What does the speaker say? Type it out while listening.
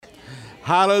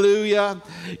Hallelujah.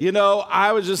 You know,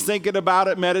 I was just thinking about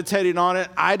it, meditating on it.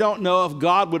 I don't know if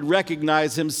God would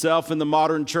recognize himself in the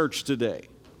modern church today.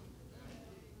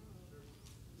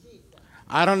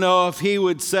 I don't know if he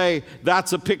would say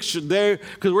that's a picture there,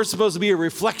 because we're supposed to be a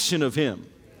reflection of him.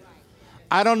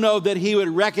 I don't know that he would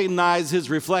recognize his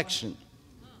reflection.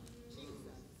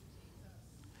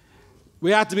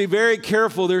 We have to be very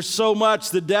careful. There's so much.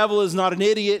 The devil is not an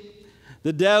idiot.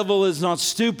 The devil is not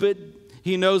stupid.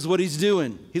 He knows what he's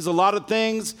doing. He's a lot of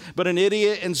things, but an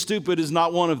idiot and stupid is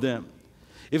not one of them.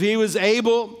 If he was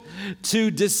able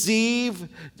to deceive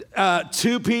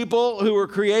two people who were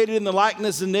created in the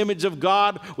likeness and image of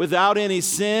God without any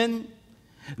sin,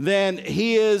 then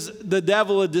he is the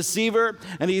devil, a deceiver,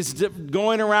 and he's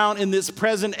going around in this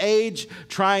present age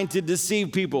trying to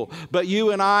deceive people. But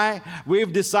you and I,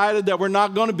 we've decided that we're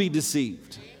not going to be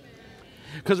deceived,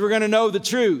 because we're going to know the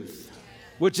truth,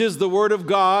 which is the Word of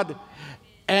God,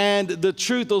 and the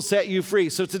truth will set you free.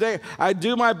 So today, I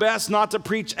do my best not to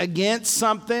preach against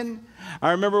something.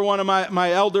 I remember one of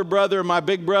my elder brother, my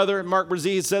big brother, Mark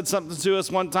Brazee, said something to us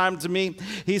one time to me.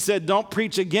 He said, don't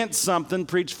preach against something,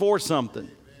 preach for something.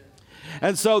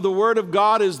 And so the Word of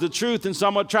God is the truth, and so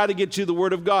I'm going to try to get you the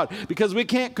Word of God, because we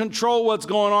can't control what's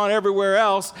going on everywhere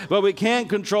else, but we can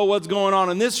control what's going on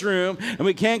in this room, and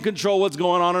we can control what's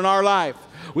going on in our life.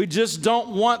 We just don't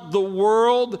want the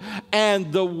world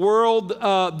and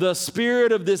the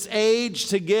spirit of this age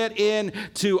to get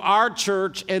into our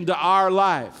church and to our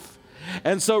life.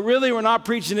 And so really we're not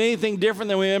preaching anything different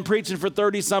than we've been preaching for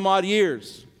 30 some odd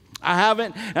years. I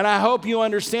haven't, and I hope you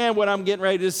understand what I'm getting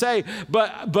ready to say,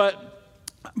 but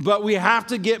we have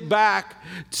to get back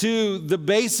to the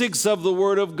basics of the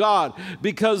Word of God,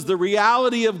 because the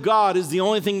reality of God is the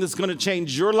only thing that's going to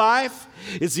change your life.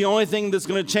 It's the only thing that's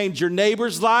going to change your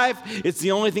neighbor's life. It's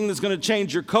the only thing that's going to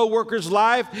change your coworker's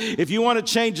life. If you want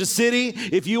to change a city,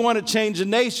 if you want to change a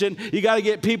nation, you got to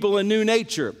get people a new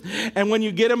nature. And when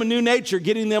you get them a new nature,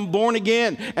 getting them born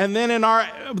again, and then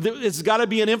it's got to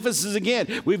be an emphasis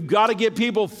again. We've got to get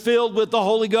people filled with the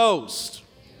Holy Ghost.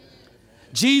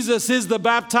 Jesus is the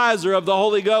baptizer of the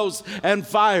Holy Ghost and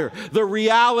fire, the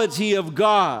reality of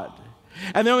God.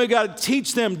 And then we got to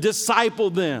teach them, disciple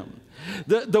them.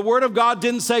 The Word of God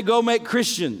didn't say go make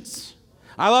Christians.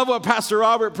 I love what Pastor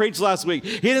Robert preached last week.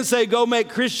 He didn't say go make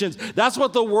Christians. That's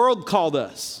what the world called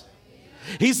us.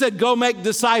 He said go make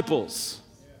disciples.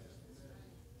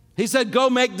 He said go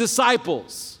make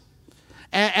disciples.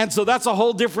 And so that's a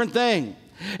whole different thing.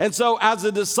 And so as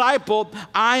a disciple,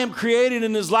 I am created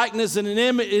in his likeness and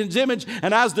in his image.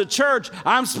 And as the church,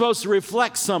 I'm supposed to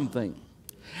reflect something.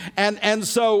 And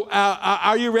so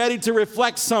are you ready to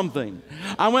reflect something?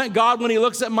 I want God, when he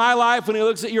looks at my life, when he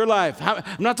looks at your life, I'm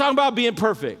not talking about being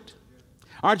perfect.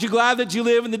 Aren't you glad that you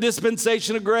live in the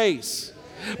dispensation of grace?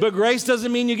 But grace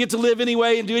doesn't mean you get to live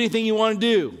anyway and do anything you want to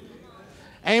do.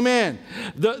 Amen.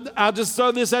 I'll just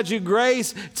throw this at you.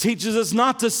 Grace teaches us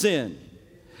not to sin.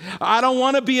 I don't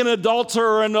want to be an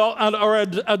adulterer or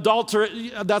an adulterer.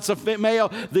 That's a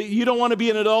male. You don't want to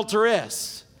be an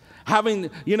adulteress, having,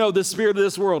 the spirit of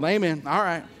this world. Amen. All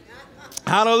right.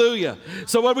 Hallelujah.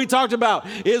 So what we talked about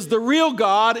is the real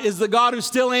God is the God who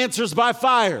still answers by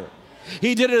fire.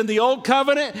 He did it in the old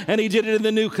covenant and he did it in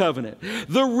the new covenant.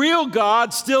 The real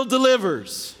God still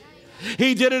delivers.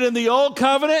 He did it in the old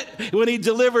covenant when he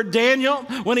delivered Daniel,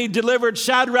 when he delivered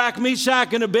Shadrach,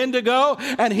 Meshach, and Abednego,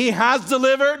 and he has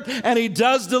delivered, and he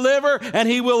does deliver, and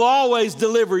he will always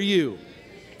deliver you.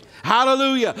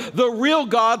 Hallelujah. The real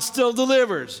God still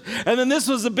delivers. And then this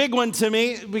was a big one to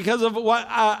me because of what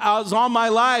I was on my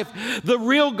life. The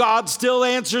real God still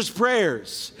answers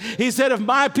prayers. He said, if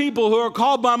my people who are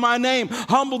called by my name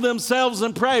humble themselves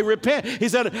and pray, repent, he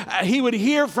said he would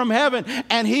hear from heaven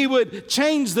and he would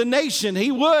change the nation.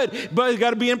 He would, but it's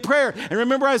got to be in prayer. And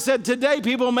remember I said today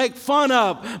people make fun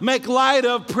of, make light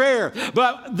of prayer.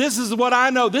 But this is what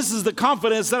I know. This is the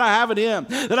confidence that I have in him.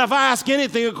 That if I ask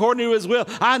anything according to his will,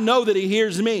 I know that he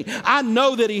hears me. I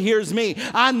know that he hears me.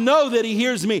 I know that he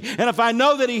hears me. And if I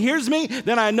know that he hears me,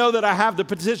 then I know that I have the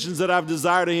petitions that I've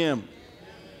desired of him.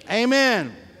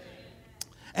 Amen.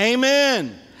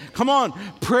 Amen. Come on.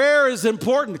 Prayer is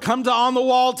important. Come to On the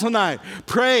Wall tonight.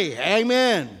 Pray.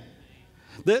 Amen.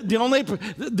 There's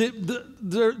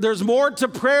more to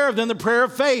prayer than the prayer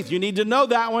of faith. You need to know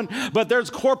that one. But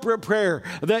there's corporate prayer,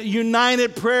 that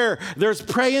united prayer. There's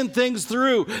praying things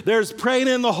through. There's praying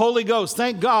in the Holy Ghost.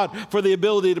 Thank God for the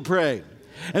ability to pray.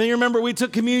 And then you remember we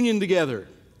took communion together.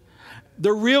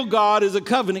 The real God is a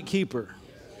covenant keeper.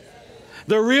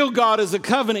 The real God is a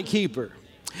covenant keeper.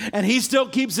 And he still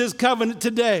keeps his covenant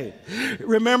today.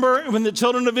 Remember when the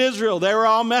children of Israel, they were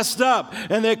all messed up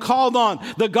and they called on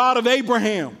the God of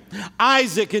Abraham,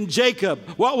 Isaac, and Jacob.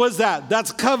 What was that?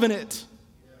 That's covenant.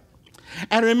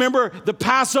 And remember the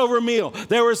Passover meal.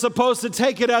 They were supposed to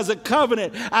take it as a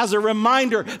covenant, as a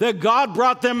reminder that God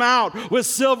brought them out with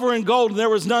silver and gold, and there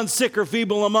was none sick or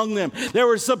feeble among them. They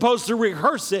were supposed to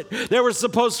rehearse it. They were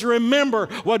supposed to remember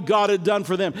what God had done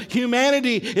for them.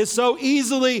 Humanity is so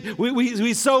easily,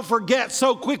 we so forget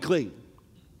so quickly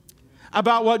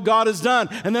about what God has done.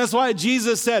 And that's why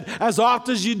Jesus said, as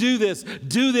often as you do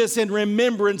this in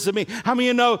remembrance of me. How many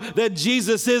of you know that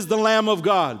Jesus is the Lamb of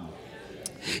God?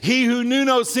 He who knew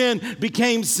no sin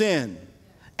became sin.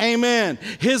 Amen.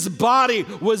 His body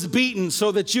was beaten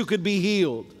so that you could be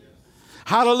healed.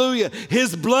 Hallelujah.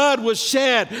 His blood was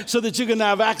shed so that you can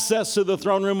have access to the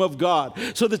throne room of God,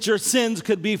 so that your sins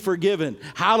could be forgiven.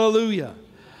 Hallelujah.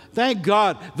 Thank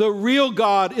God. The real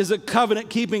God is a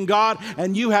covenant-keeping God,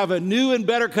 and you have a new and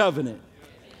better covenant.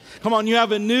 Come on, you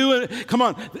have a new, come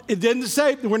on. It didn't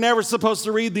say we're never supposed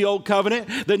to read the old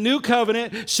covenant. The new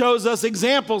covenant shows us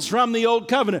examples from the old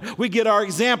covenant. We get our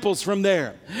examples from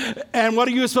there. And what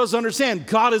are you supposed to understand?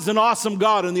 God is an awesome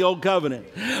God in the old covenant.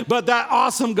 But that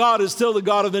awesome God is still the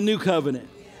God of the new covenant.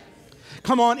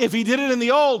 Come on, if he did it in the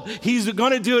old, he's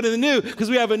going to do it in the new, because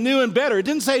we have a new and better. It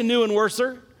didn't say new and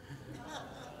worser.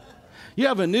 You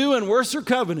have a new and worser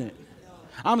covenant.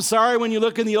 I'm sorry when you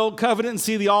look in the old covenant and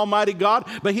see the Almighty God,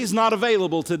 but he's not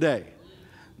available today.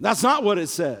 That's not what it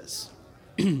says.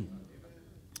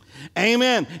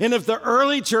 Amen. And if the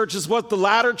early church is what the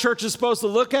latter church is supposed to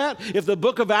look at, if the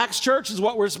book of Acts church is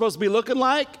what we're supposed to be looking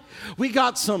like, we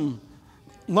got some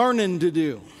learning to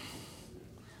do.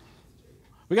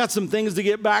 We got some things to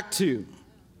get back to.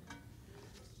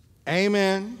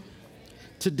 Amen.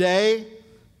 Today,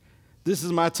 this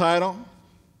is my title.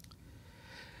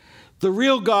 The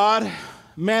real God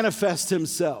manifests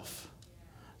himself.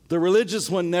 The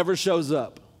religious one never shows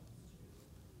up.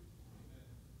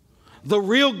 The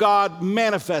real God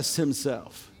manifests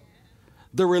himself.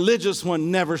 The religious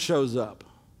one never shows up.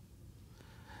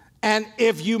 And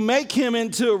if you make him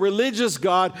into a religious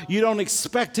God, you don't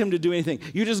expect him to do anything.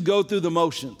 You just go through the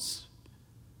motions.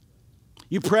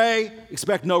 You pray,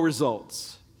 expect no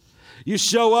results. You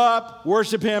show up,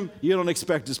 worship him, you don't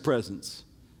expect his presence.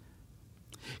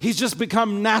 He's just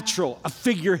become natural, a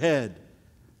figurehead.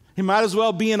 He might as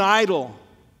well be an idol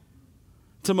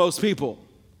to most people.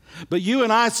 But you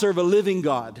and I serve a living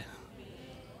God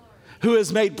who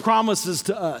has made promises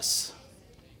to us.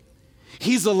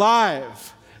 He's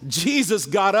alive. Jesus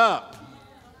got up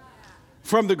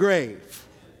from the grave.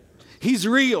 He's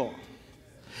real.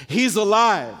 He's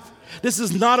alive. This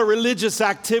is not a religious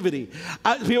activity.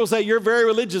 People say, you're very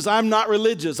religious. I'm not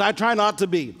religious. I try not to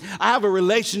be. I have a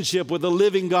relationship with a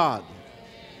living God.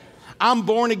 I'm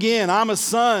born again. I'm a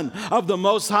son of the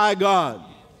Most High God.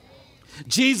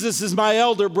 Jesus is my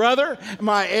elder brother,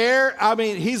 my heir. I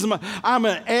mean, I'm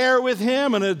an heir with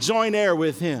him and a joint heir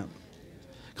with him.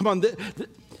 Come on.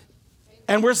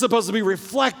 And we're supposed to be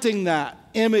reflecting that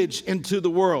image into the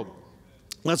world.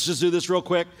 Let's just do this real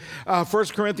quick. 1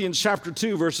 Corinthians chapter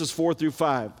 2, verses 4 through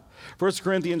 5. 1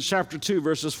 Corinthians chapter 2,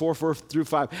 verses 4 through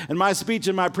 5. And my speech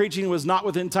and my preaching was not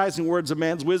with enticing words of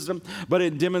man's wisdom, but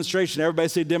in demonstration. Everybody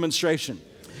say demonstration.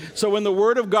 So when the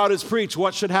word of God is preached,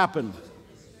 what should happen?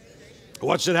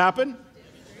 What should happen?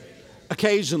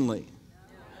 Occasionally.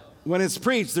 When it's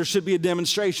preached, there should be a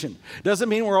demonstration. Doesn't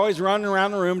mean we're always running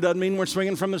around the room. Doesn't mean we're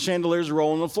swinging from the chandeliers or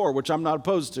rolling on the floor, which I'm not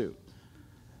opposed to.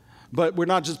 But we're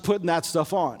not just putting that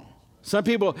stuff on. Some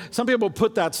people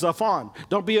put that stuff on.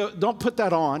 Don't put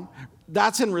that on.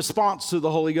 That's in response to the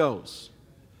Holy Ghost.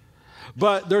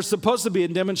 But there's supposed to be a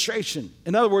demonstration.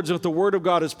 In other words, if the word of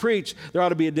God is preached, there ought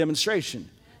to be a demonstration.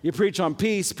 You preach on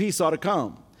peace, peace ought to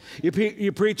come.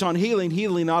 You preach on healing,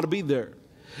 healing ought to be there.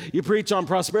 You preach on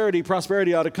prosperity,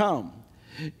 prosperity ought to come.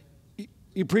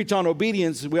 You preach on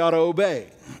obedience, we ought to obey.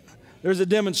 There's a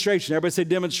demonstration. Everybody say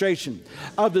demonstration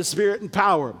of the Spirit and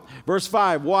power. Verse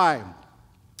 5, why?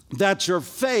 That your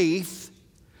faith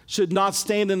should not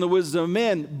stand in the wisdom of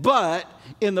men, but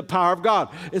in the power of God.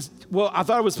 I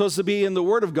thought it was supposed to be in the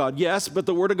Word of God. Yes, but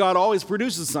the Word of God always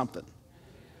produces something.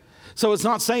 So it's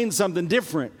not saying something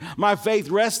different. My faith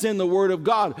rests in the Word of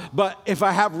God. But if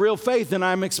I have real faith, then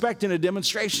I'm expecting a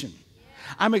demonstration.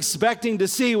 I'm expecting to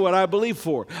see what I believe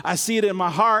for. I see it in my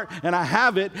heart and I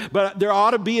have it, but there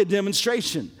ought to be a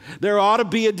demonstration. There ought to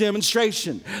be a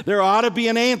demonstration. There ought to be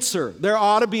an answer. There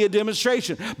ought to be a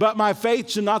demonstration. But my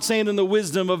faith should not stand in the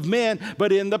wisdom of men,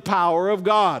 but in the power of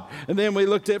God. And then we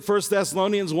looked at 1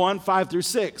 Thessalonians 1, 5 through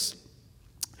 6.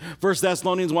 1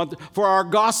 Thessalonians 1, for our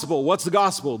gospel. What's the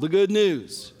gospel? The good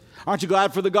news. Aren't you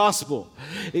glad for the gospel?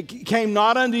 It came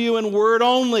not unto you in word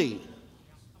only.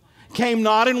 Came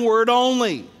not in word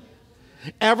only.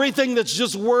 Everything that's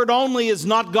just word only is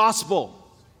not gospel.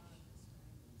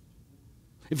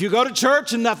 If you go to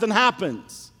church and nothing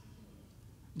happens,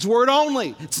 it's word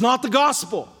only. It's not the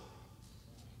gospel.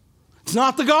 It's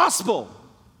not the gospel.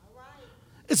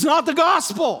 It's not the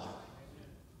gospel.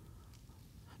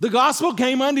 The gospel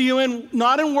came unto you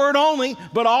not in word only,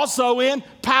 but also in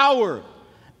power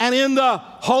and in the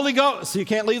Holy Ghost. So you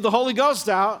can't leave the Holy Ghost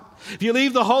out. If you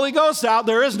leave the Holy Ghost out,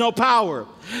 there is no power.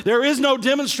 There is no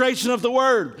demonstration of the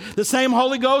word. The same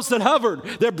Holy Ghost that hovered,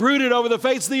 that brooded over the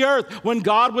face of the earth when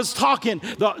God was talking.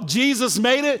 Jesus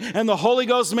made it and the Holy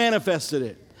Ghost manifested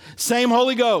it. Same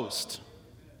Holy Ghost.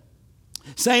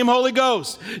 Same Holy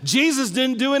Ghost. Jesus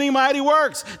didn't do any mighty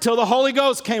works till the Holy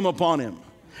Ghost came upon him.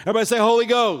 Everybody say Holy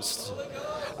Ghost. Holy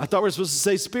Ghost. I thought we were supposed to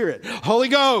say Spirit. Holy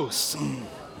Ghost.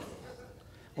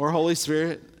 Or Holy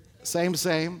Spirit.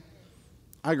 Same.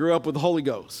 I grew up with the Holy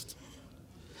Ghost.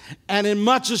 And in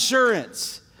much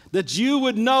assurance that you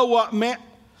would know what man,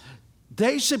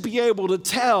 they should be able to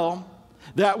tell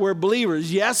that we're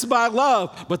believers. Yes, by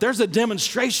love, but there's a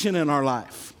demonstration in our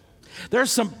life.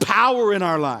 There's some power in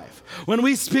our life. When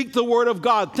we speak the word of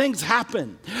God, things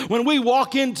happen. When we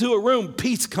walk into a room,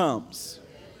 peace comes.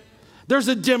 There's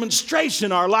a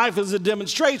demonstration. Our life is a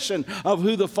demonstration of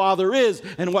who the Father is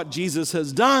and what Jesus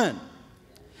has done.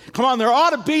 Come on, there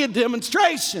ought to be a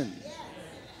demonstration.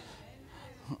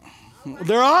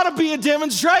 There ought to be a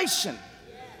demonstration.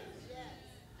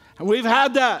 And we've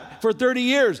had that for 30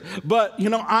 years. But,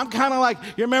 I'm kind of like,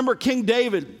 you remember King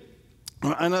David?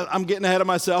 And I'm getting ahead of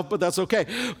myself, but that's okay.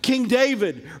 King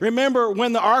David, remember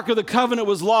when the Ark of the Covenant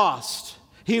was lost?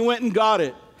 He went and got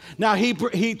it. Now,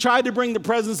 he tried to bring the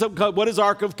presence of God. What is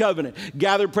Ark of Covenant?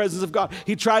 Gather presence of God.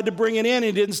 He tried to bring it in.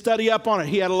 He didn't study up on it.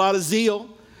 He had a lot of zeal.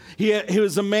 He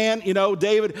was a man,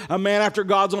 David, a man after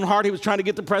God's own heart. He was trying to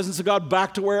get the presence of God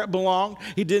back to where it belonged.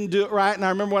 He didn't do it right. And I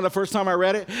remember when the first time I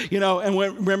read it,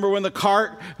 remember when the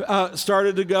cart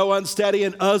started to go unsteady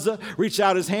and Uzzah reached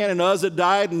out his hand and Uzzah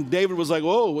died and David was like,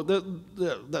 whoa,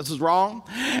 this is wrong.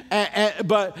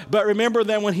 But remember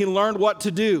then when he learned what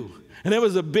to do. And it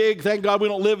was a big, thank God we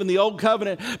don't live in the old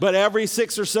covenant, but every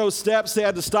 6 or so steps they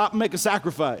had to stop and make a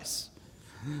sacrifice.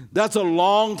 That's a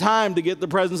long time to get the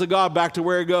presence of God back to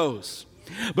where it goes.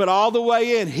 But all the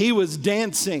way in, he was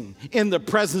dancing in the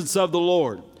presence of the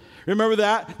Lord. Remember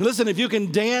that? Listen, if you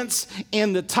can dance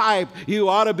in the type, you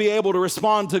ought to be able to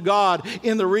respond to God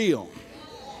in the real.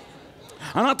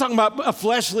 I'm not talking about a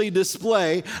fleshly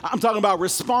display. I'm talking about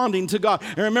responding to God.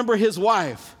 And remember his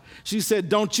wife. She said,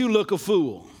 don't you look a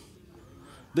fool.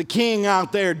 The king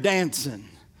out there dancing.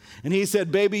 And he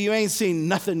said, baby, you ain't seen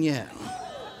nothing yet.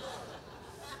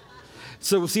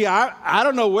 So see, I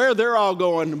don't know where they're all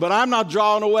going, but I'm not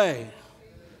drawing away.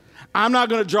 I'm not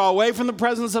going to draw away from the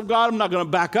presence of God. I'm not going to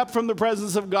back up from the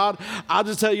presence of God. I'll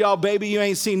just tell y'all, baby, you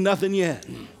ain't seen nothing yet.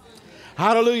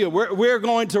 Hallelujah. We're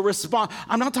going to respond.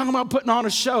 I'm not talking about putting on a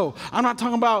show. I'm not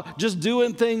talking about just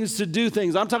doing things to do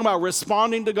things. I'm talking about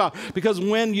responding to God. Because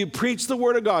when you preach the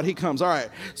word of God, he comes. All right.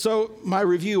 So my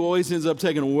review always ends up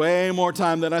taking way more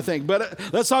time than I think. But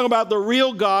let's talk about the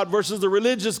real God versus the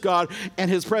religious God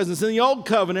and his presence. In the old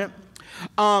covenant,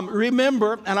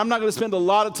 remember, and I'm not going to spend a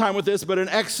lot of time with this, but in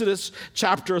Exodus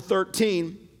chapter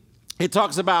 13, it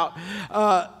talks about,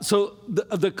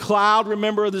 the cloud,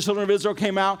 remember the children of Israel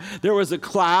came out. There was a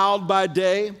cloud by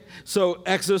day. So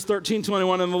Exodus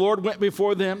 13:21, and the Lord went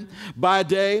before them by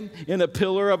day in a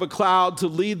pillar of a cloud to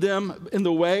lead them in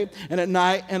the way, and at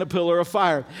night in a pillar of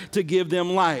fire to give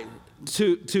them light.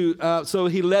 So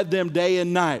he led them day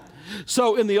and night.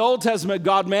 So in the Old Testament,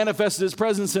 God manifested his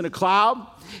presence in a cloud.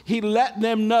 He let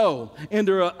them know,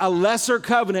 under a lesser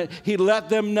covenant, he let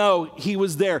them know he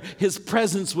was there. His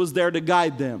presence was there to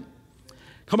guide them.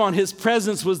 Come on, his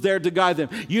presence was there to guide them.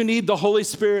 You need the Holy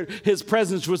Spirit, his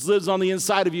presence, which lives on the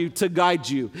inside of you, to guide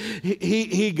you.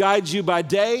 He guides you by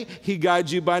day, he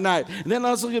guides you by night. And then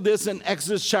let's look at this in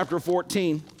Exodus chapter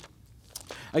 14.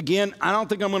 Again, I don't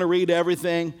think I'm going to read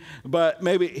everything, but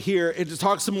maybe here, it just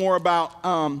talks some more about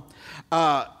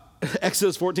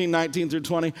Exodus 14:19 through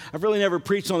 20. I've really never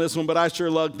preached on this one, but I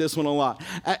sure loved this one a lot.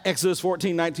 Exodus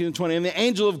 14:19 through 20. And the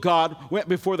angel of God went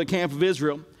before the camp of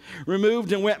Israel,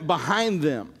 removed and went behind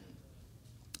them.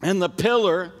 And the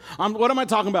pillar, what am I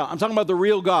talking about? I'm talking about the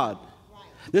real God.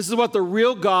 This is what the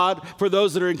real God, for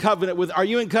those that are in covenant with. Are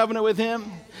you in covenant with him?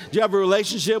 Do you have a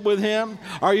relationship with him?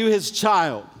 Are you his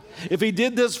child? If he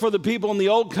did this for the people in the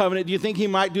old covenant, do you think he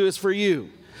might do this for you?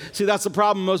 See, that's the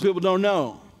problem most people don't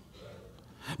know.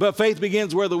 But faith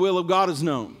begins where the will of God is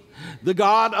known. The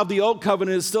God of the old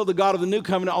covenant is still the God of the new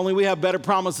covenant, only we have better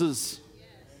promises.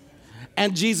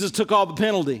 And Jesus took all the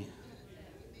penalty.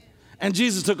 And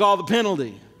Jesus took all the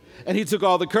penalty. And he took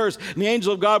all the curse. And the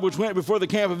angel of God, which went before the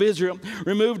camp of Israel,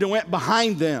 removed and went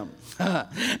behind them.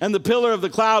 And the pillar of the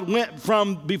cloud went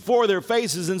from before their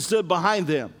faces and stood behind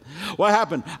them. What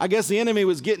happened? I guess the enemy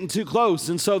was getting too close.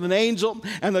 And so the angel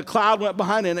and the cloud went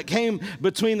behind it. And it came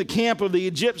between the camp of the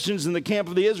Egyptians and the camp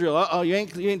of the Israel. Uh-oh, you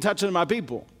ain't touching my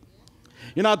people.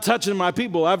 You're not touching my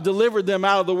people. I've delivered them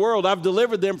out of the world. I've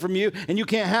delivered them from you, and you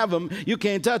can't have them. You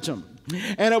can't touch them.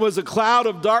 And it was a cloud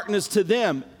of darkness to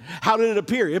them. How did it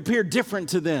appear? It appeared different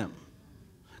to them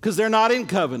because they're not in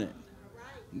covenant.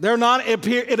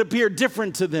 It appeared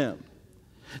different to them.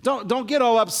 Don't get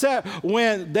all upset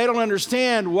when they don't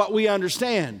understand what we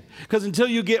understand. Because until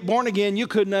you get born again, you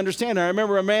couldn't understand. I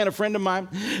remember a friend of mine,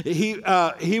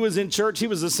 he was in church. He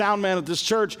was a sound man at this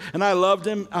church, and I loved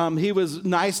him. He was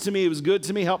nice to me. He was good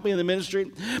to me, helped me in the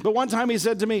ministry. But one time he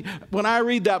said to me, when I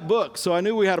read that book, so I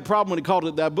knew we had a problem when he called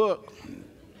it that book.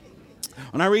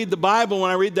 When I read the Bible, when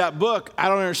I read that book, I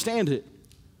don't understand it.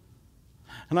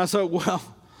 And I said, well,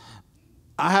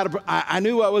 I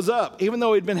knew what was up. Even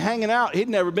though he'd been hanging out, he'd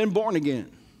never been born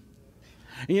again.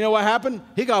 And you know what happened?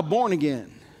 He got born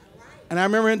again. And I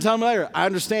remember him telling me later, I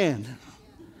understand.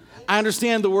 I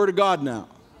understand the Word of God now.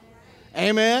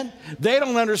 Amen? They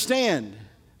don't understand.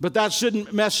 But that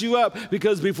shouldn't mess you up,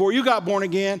 because before you got born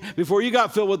again, before you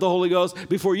got filled with the Holy Ghost,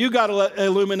 before you got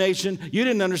illumination, you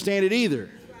didn't understand it either.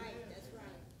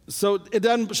 So it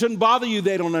shouldn't bother you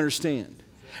they don't understand.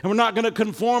 And we're not going to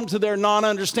conform to their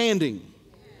non-understanding.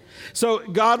 So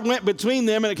God went between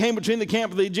them, and it came between the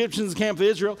camp of the Egyptians and the camp of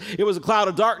Israel. It was a cloud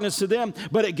of darkness to them,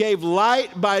 but it gave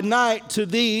light by night to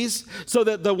these, so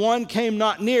that the one came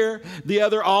not near the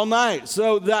other all night.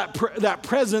 So that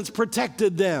presence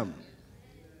protected them.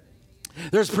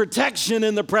 There's protection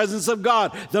in the presence of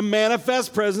God, the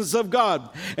manifest presence of God.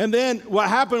 And then what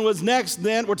happened was next,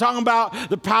 then we're talking about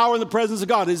the power and the presence of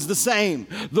God is the same.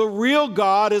 The real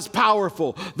God is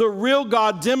powerful. The real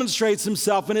God demonstrates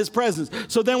himself in his presence.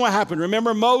 So then what happened?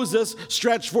 Remember, Moses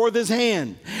stretched forth his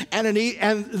hand, and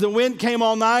the wind came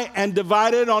all night and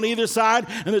divided on either side,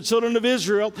 and the children of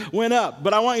Israel went up.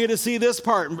 But I want you to see this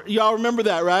part. Y'all remember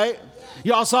that, right?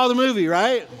 Y'all saw the movie,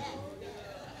 right?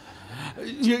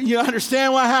 You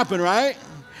understand what happened, right?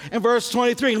 In verse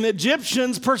 23, and the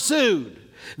Egyptians pursued.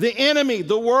 The enemy,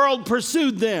 the world,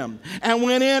 pursued them and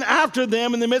went in after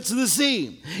them in the midst of the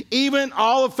sea, even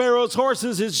all of Pharaoh's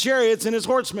horses, his chariots, and his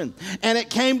horsemen. And it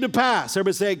came to pass.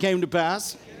 Everybody say it came to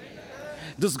pass.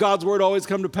 Does God's word always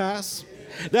come to pass?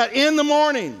 That in the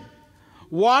morning,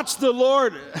 watch the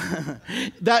Lord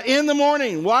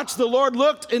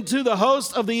looked into the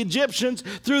host of the Egyptians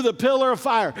through the pillar of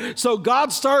fire. So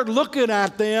God started looking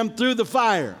at them through the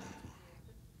fire.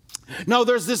 No,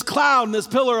 there's this cloud and this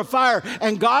pillar of fire,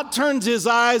 and God turns his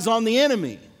eyes on the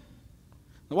enemy.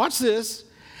 Now watch this.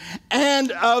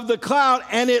 And of the cloud,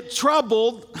 and it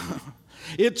troubled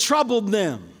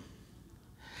them.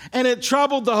 And it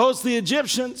troubled the host of the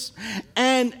Egyptians,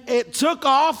 and it took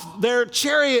off their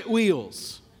chariot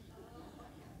wheels.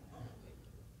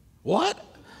 What?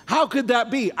 How could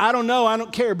that be? I don't know. I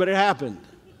don't care, but it happened.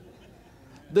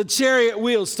 The chariot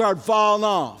wheels started falling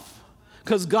off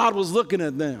because God was looking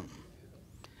at them.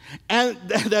 And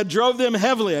that drove them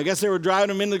heavily. I guess they were driving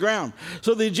them into the ground.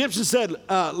 So the Egyptians said,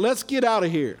 let's get out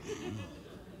of here,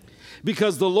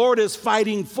 because the Lord is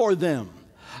fighting for them.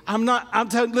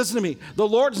 Listen to me. The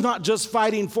Lord's not just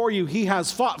fighting for you. He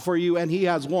has fought for you, and he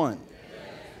has won.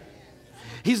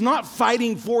 He's not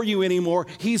fighting for you anymore.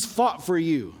 He's fought for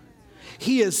you.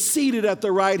 He is seated at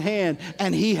the right hand,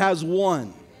 and he has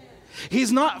won.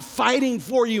 He's not fighting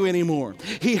for you anymore.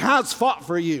 He has fought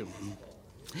for you.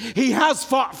 He has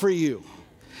fought for you.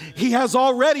 He has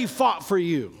already fought for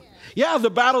you. Yeah, the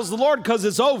battle's the Lord because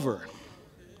it's over.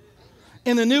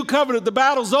 In the new covenant, the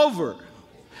battle's over.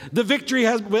 The victory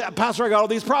has, Pastor, I got all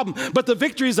these problems, but the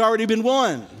victory's already been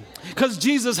won because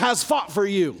Jesus has fought for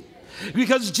you.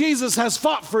 Because Jesus has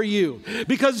fought for you.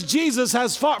 Because Jesus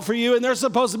has fought for you, and there's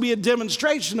supposed to be a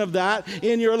demonstration of that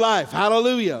in your life.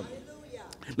 Hallelujah.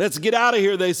 Let's get out of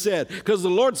here, they said, because the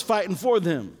Lord's fighting for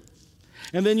them.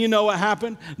 And then you know what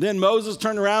happened? Then Moses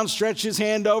turned around, stretched his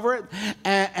hand over it,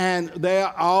 and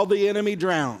all the enemy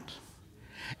drowned.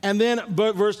 And then,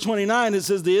 but verse 29, it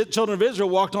says, the children of Israel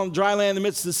walked on dry land in the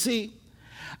midst of the sea,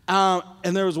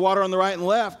 and there was water on the right and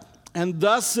left. And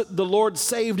thus the Lord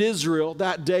saved Israel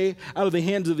that day out of the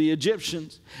hands of the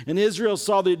Egyptians. And Israel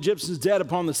saw the Egyptians dead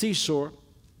upon the seashore.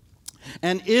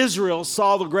 And Israel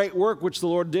saw the great work which the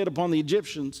Lord did upon the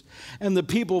Egyptians, and the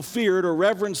people feared or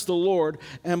reverenced the Lord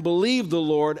and believed the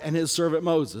Lord and his servant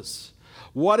Moses.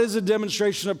 What does a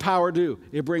demonstration of power do?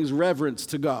 It brings reverence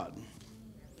to God.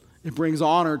 It brings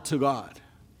honor to God.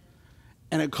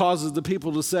 And it causes the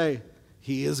people to say,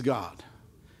 he is God.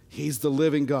 He's the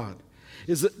living God.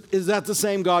 Is that the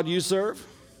same God you serve?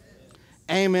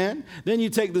 Amen. Then you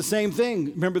take the same thing.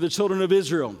 Remember the children of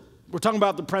Israel. We're talking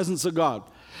about the presence of God.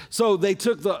 So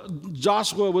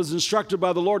Joshua was instructed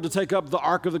by the Lord to take up the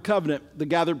Ark of the Covenant, the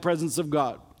gathered presence of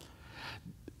God,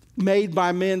 made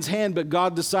by men's hand, but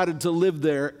God decided to live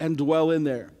there and dwell in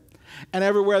there. And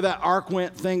everywhere that ark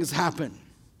went, things happened.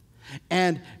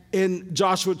 And in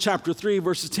Joshua chapter 3,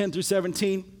 verses 10 through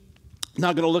 17,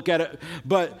 not going to look at it,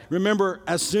 but remember,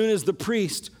 as soon as the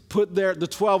priest put the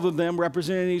 12 of them,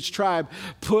 representing each tribe,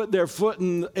 put their foot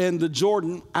in the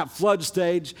Jordan at flood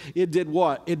stage, it did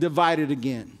what? It divided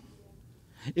again.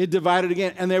 It divided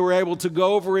again, and they were able to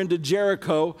go over into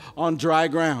Jericho on dry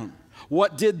ground.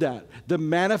 What did that? The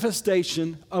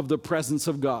manifestation of the presence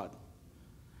of God.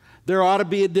 There ought to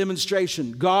be a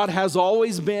demonstration. God has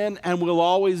always been and will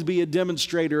always be a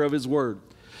demonstrator of his word.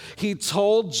 He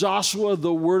told Joshua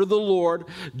the word of the Lord.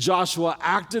 Joshua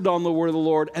acted on the word of the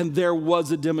Lord, and there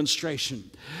was a demonstration.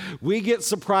 We get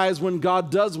surprised when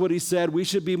God does what he said. We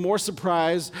should be more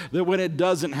surprised than when it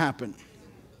doesn't happen.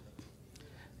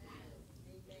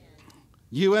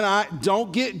 You and I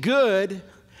don't get good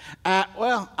at,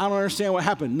 well, I don't understand what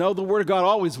happened. No, the word of God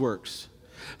always works.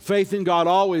 Faith in God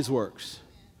always works.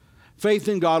 Faith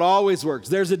in God always works.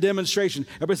 There's a demonstration.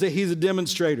 Everybody say, he's a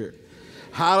demonstrator.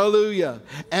 Hallelujah.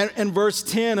 And in verse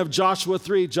 10 of Joshua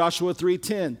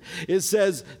 3:10, it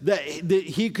says that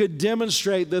he could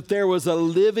demonstrate that there was a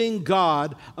living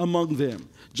God among them.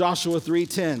 Joshua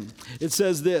 3:10. It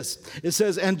says this. It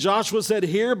says, and Joshua said,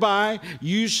 hereby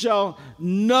you shall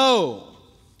know.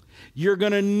 You're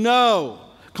going to know.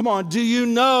 Come on, do you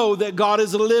know that God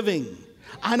is living?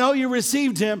 I know you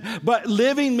received him, but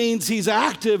living means he's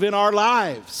active in our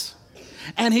lives.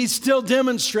 And he's still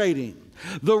demonstrating.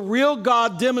 The real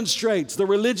God demonstrates. The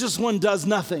religious one does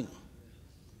nothing.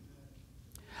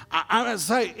 I'm going to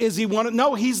say, is he one?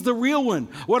 No, he's the real one.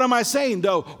 What am I saying,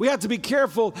 though? We have to be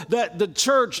careful that the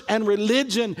church and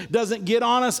religion doesn't get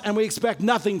on us and we expect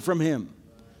nothing from him.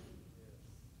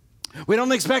 We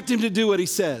don't expect him to do what he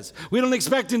says. We don't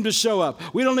expect him to show up.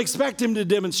 We don't expect him to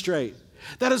demonstrate.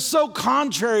 That is so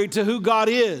contrary to who God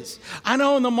is. I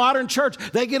know in the modern church,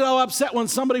 they get all upset when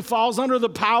somebody falls under the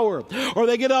power, or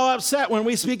they get all upset when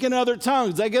we speak in other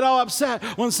tongues. They get all upset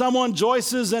when someone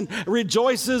rejoices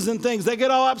and things. They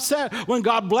get all upset when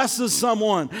God blesses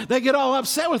someone. They get all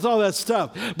upset with all that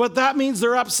stuff. But that means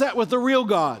they're upset with the real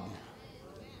God.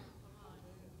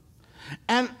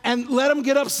 And let them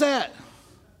get upset.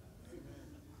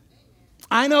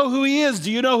 I know who he is.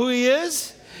 Do you know who he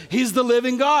is? He's the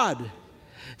living God.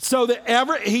 So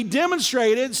that he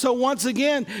demonstrated, so once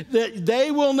again, that they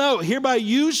will know, hereby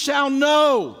you shall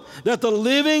know that the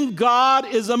living God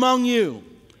is among you.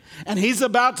 And he's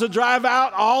about to drive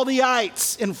out all the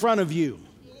ites in front of you.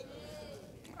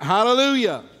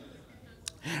 Hallelujah.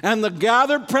 And the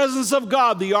gathered presence of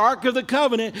God, the Ark of the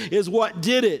Covenant, is what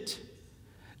did it.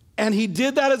 And he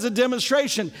did that as a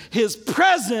demonstration. His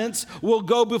presence will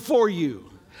go before you.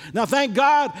 Now thank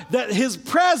God that his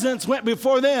presence went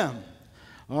before them.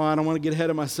 Oh, I don't want to get ahead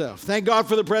of myself. Thank God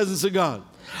for the presence of God.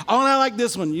 Oh, and I like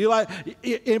this one.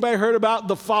 Anybody heard about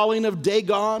the falling of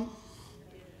Dagon?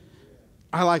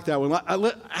 I like that one.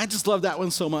 I just love that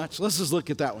one so much. Let's just look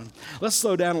at that one. Let's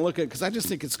slow down and look at it because I just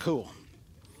think it's cool.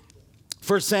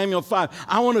 1 Samuel 5.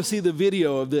 I want to see the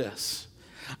video of this.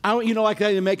 Like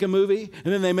they make a movie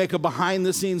and then they make a behind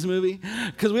the scenes movie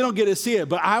because we don't get to see it.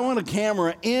 But I want a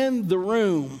camera in the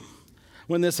room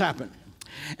when this happened.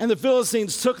 And the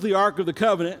Philistines took the Ark of the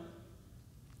Covenant,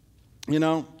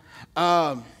 and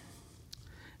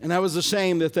that was a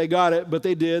shame that they got it, but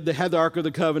they did. They had the Ark of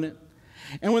the Covenant.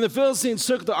 And when the Philistines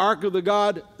took the Ark of the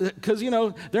God, because,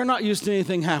 they're not used to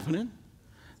anything happening.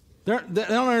 They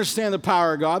don't understand the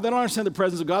power of God. They don't understand the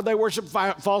presence of God. They worship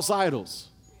false idols.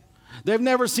 They've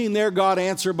never seen their God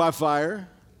answer by fire.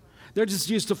 They're just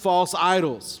used to false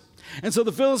idols. And so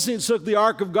the Philistines took the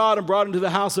Ark of God and brought it to the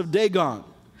house of Dagon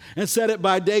and set it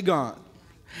by Dagon.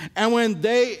 And when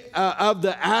they of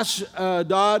the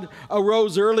Ashdod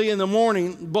arose early in the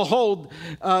morning, behold,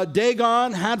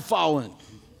 Dagon had fallen.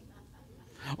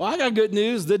 Well, I got good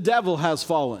news. The devil has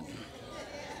fallen.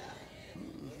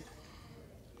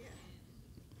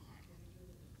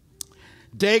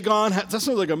 Dagon, that sounds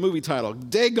like a movie title.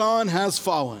 Dagon has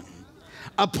fallen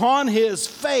upon his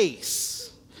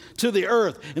face to the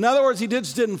earth. In other words, he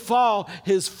just didn't fall.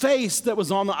 His face that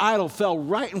was on the idol fell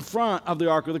right in front of the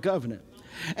Ark of the Covenant.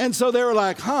 And so they were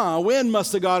like, wind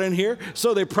must have got in here.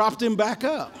 So they propped him back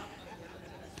up.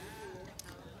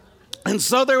 And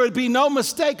so there would be no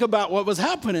mistake about what was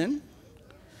happening.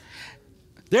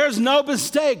 There's no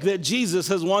mistake that Jesus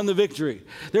has won the victory.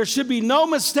 There should be no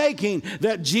mistaking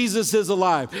that Jesus is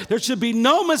alive. There should be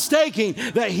no mistaking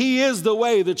that he is the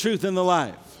way, the truth, and the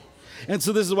life. And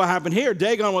so this is what happened here.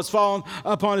 Dagon was fallen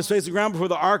upon his face of the ground before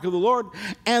the ark of the Lord,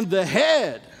 and the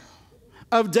head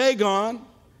of Dagon.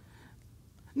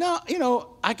 Now,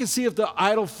 I can see if the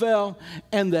idol fell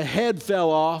and the head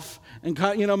fell off, and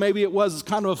maybe it was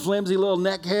kind of a flimsy little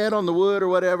neck head on the wood or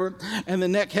whatever, and the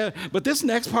neck head. But this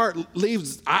next part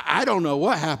leaves, I don't know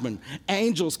what happened.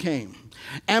 Angels came,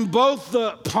 and both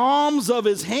the palms of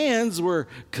his hands were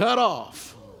cut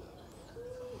off.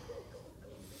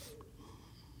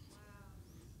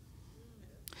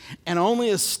 And only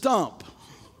a stump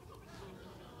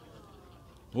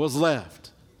was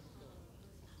left.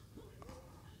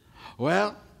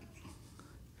 Well,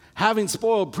 having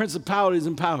spoiled principalities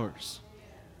and powers,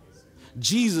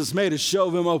 Jesus made a show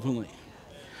of him openly,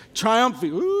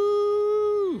 triumphing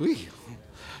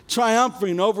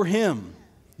over him,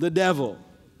 the devil.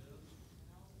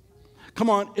 Come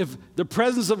on, if the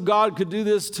presence of God could do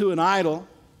this to an idol,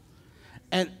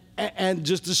 and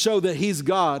just to show that he's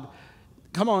God,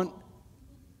 come on,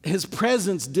 his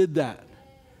presence did that.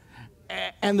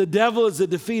 And the devil is a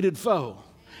defeated foe.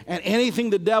 And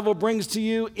anything the devil brings to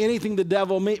you, anything the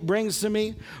devil brings to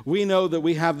me, we know that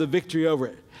we have the victory over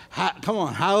it. Come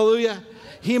on, hallelujah.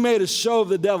 He made a show of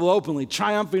the devil openly,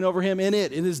 triumphing over him in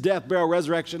his death, burial,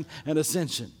 resurrection, and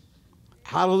ascension.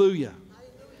 Hallelujah.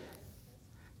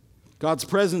 God's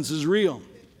presence is real.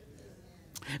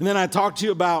 And then I talked to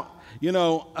you about,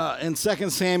 in 2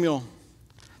 Samuel,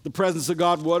 the presence of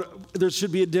God, there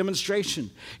should be a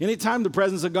demonstration. Anytime the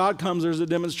presence of God comes, there's a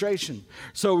demonstration.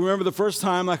 So remember the first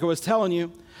time, like I was telling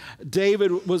you,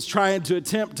 David was trying to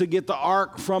attempt to get the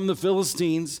ark from the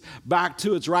Philistines back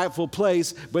to its rightful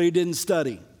place, but he didn't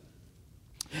study.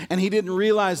 And he didn't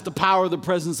realize the power of the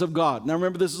presence of God. Now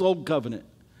remember, this is Old Covenant.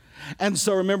 And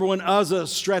so remember when Uzzah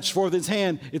stretched forth his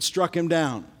hand, it struck him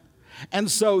down.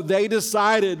 And so they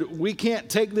decided, we can't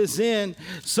take this in.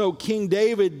 So King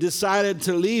David decided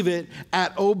to leave it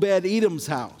at Obed-Edom's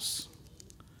house.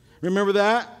 Remember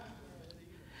that?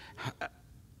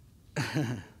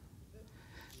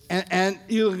 and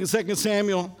you look at 2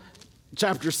 Samuel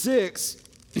chapter 6.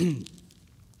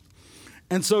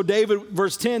 And so David,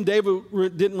 verse 10,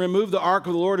 David didn't remove the ark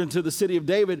of the Lord into the city of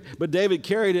David, but David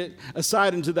carried it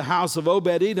aside into the house of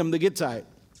Obed-Edom the Gittite.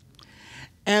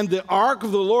 And the ark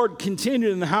of the Lord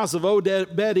continued in the house of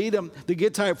Obed-Edom the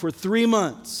Gittite for 3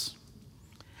 months.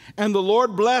 And the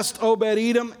Lord blessed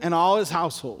Obed-Edom and all his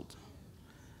household.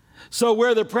 So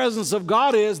where the presence of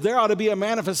God is, there ought to be a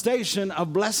manifestation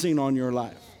of blessing on your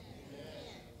life.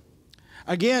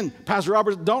 Again, Pastor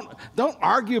Robert, don't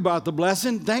argue about the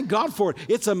blessing. Thank God for it.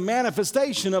 It's a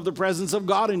manifestation of the presence of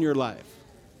God in your life.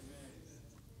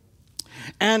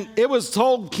 And it was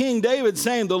told King David,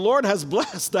 saying, the Lord has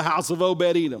blessed the house of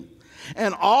Obed-Edom.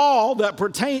 And all that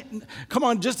pertained,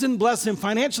 just didn't bless him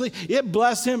financially. It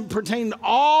blessed him, pertained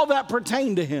all that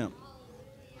pertained to him.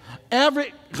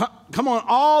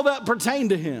 All that pertained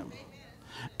to him.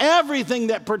 Everything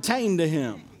that pertained to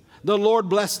him, the Lord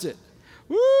blessed it.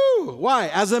 Woo! Why?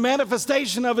 As a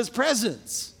manifestation of his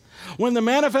presence. When the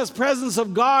manifest presence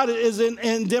of God is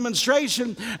in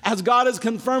demonstration, as God is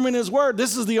confirming his word,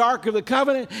 this is the Ark of the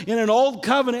Covenant. In an old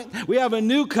covenant, we have a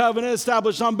new covenant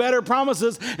established on better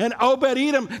promises, and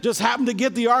Obed-Edom just happened to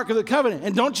get the Ark of the Covenant.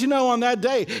 And don't you know, on that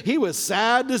day, he was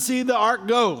sad to see the ark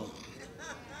go.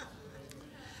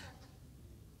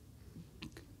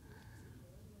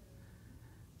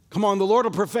 Come on, the Lord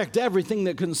will perfect everything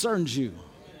that concerns you.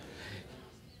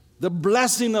 The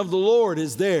blessing of the Lord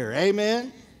is there.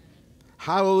 Amen.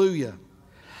 Hallelujah.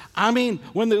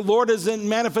 When the Lord is in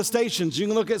manifestations, you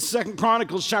can look at 2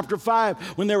 Chronicles chapter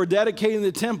 5, when they were dedicating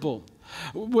the temple.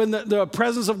 When the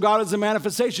presence of God is a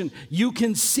manifestation, you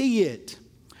can see it.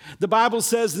 The Bible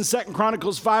says in 2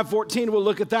 Chronicles 5:14, we'll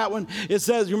look at that one. It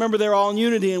says, remember, they're all in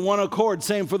unity in one accord,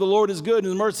 saying, for the Lord is good and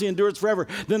his mercy endures forever.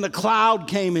 Then the cloud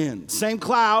came in. Same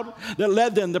cloud that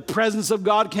led them. The presence of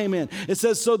God came in. It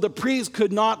says, so the priest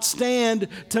could not stand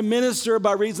to minister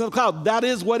by reason of the cloud. That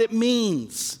is what it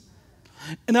means.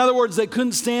 In other words, they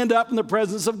couldn't stand up in the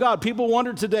presence of God. People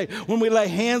wonder today, when we lay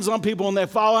hands on people and they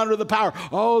fall under the power,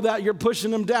 that you're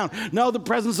pushing them down. No, the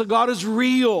presence of God is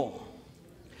real.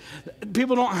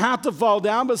 People don't have to fall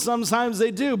down, but sometimes they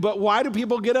do. But why do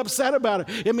people get upset about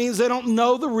it? It means they don't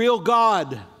know the real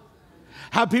God.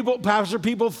 Pastor,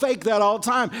 people fake that all the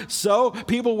time. So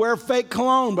people wear fake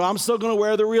cologne, but I'm still going to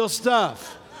wear the real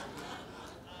stuff.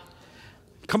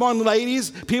 Come on, ladies.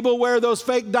 People wear those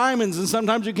fake diamonds, and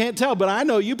sometimes you can't tell, but I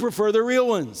know you prefer the real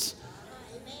ones.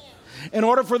 In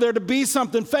order for there to be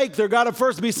something fake, there got to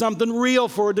first be something real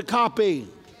for it to copy.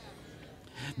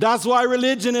 That's why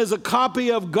religion is a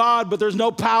copy of God, but there's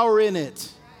no power in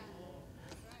it.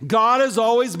 God has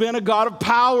always been a God of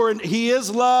power, and He is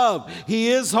love. He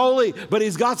is holy, but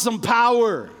He's got some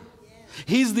power.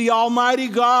 He's the Almighty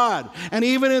God. And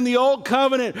even in the Old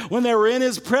Covenant, when they were in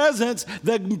His presence,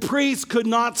 the priests could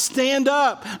not stand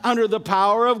up under the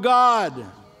power of God.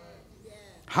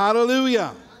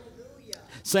 Hallelujah.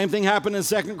 Same thing happened in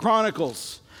 2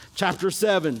 Chronicles, chapter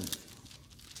 7.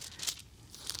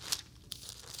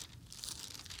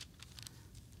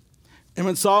 And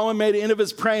when Solomon made an end of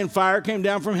his praying, fire came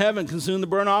down from heaven, consumed the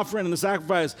burnt offering and the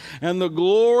sacrifice. And the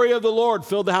glory of the Lord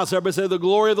filled the house. Everybody say, the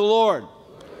glory of the Lord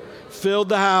filled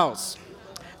the house.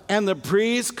 And the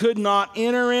priests could not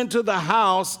enter into the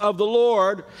house of the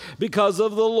Lord because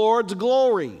of the Lord's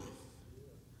glory.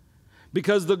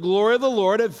 Because the glory of the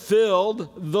Lord had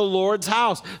filled the Lord's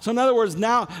house. So in other words,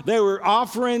 now they were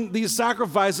offering these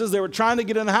sacrifices. They were trying to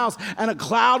get in the house. And a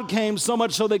cloud came so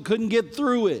much so they couldn't get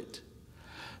through it.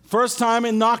 First time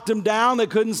it knocked them down. They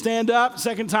couldn't stand up.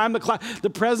 Second time,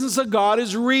 the presence of God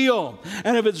is real.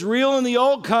 And if it's real in the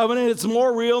old covenant, it's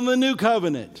more real in the new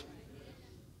covenant.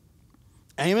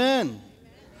 Amen.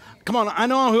 Come on, I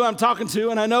know who I'm talking to,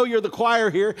 and I know you're the choir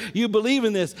here. You believe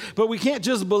in this, but we can't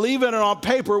just believe in it on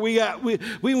paper. We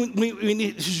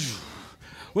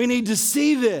need to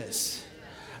see this,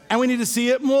 and we need to see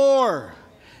it more,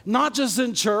 not just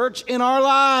in church, in our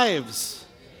lives,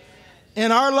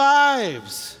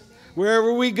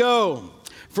 wherever we go.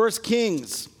 1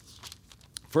 Kings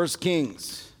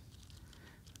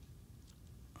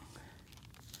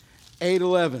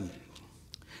 8:11.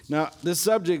 Now, this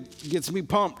subject gets me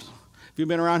pumped. If you've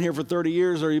been around here for 30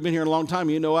 years or you've been here a long time,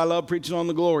 you know I love preaching on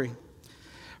the glory.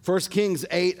 1 Kings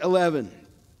 8:11.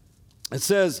 It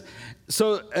says,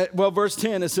 verse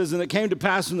 10, it says, and it came to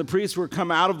pass when the priests were come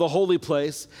out of the holy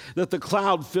place that the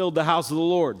cloud filled the house of the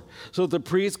Lord, so that the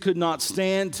priests could not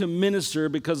stand to minister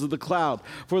because of the cloud,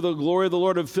 for the glory of the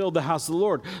Lord had filled the house of the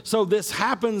Lord. So this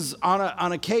happens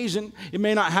on occasion. It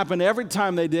may not happen every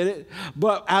time they did it,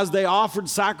 but as they offered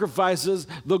sacrifices,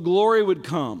 the glory would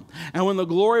come. And when the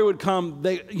glory would come,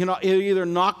 it either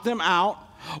knocked them out.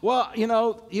 Well,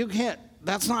 you can't,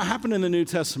 that's not happened in the New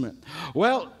Testament.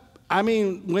 Well, I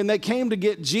mean, when they came to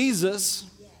get Jesus,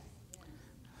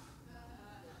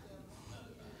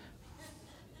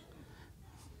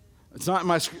 it's not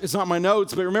my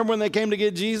notes, but remember when they came to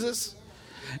get Jesus?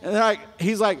 And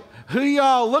he's like, who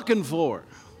y'all looking for?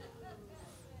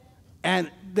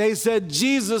 And they said,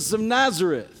 Jesus of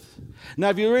Nazareth. Now,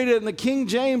 if you read it in the King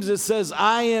James, it says,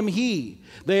 I am he.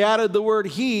 They added the word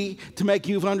he to make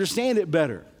you understand it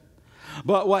better.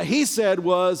 But what he said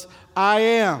was, I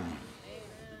am.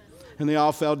 And they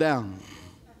all fell down.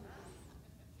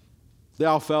 They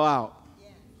all fell out.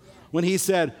 When he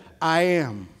said, I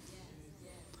am.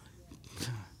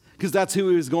 Because that's who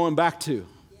he was going back to.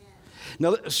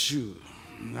 Now,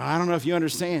 I don't know if you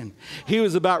understand. He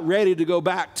was about ready to go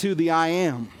back to the I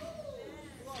am.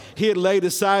 He had laid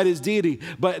aside his deity,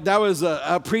 but that was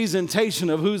a presentation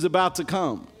of who's about to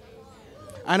come.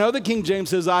 I know the King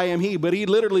James says, I am he, but he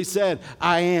literally said,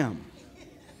 I am.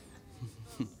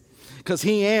 Because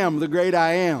he am the great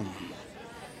I am.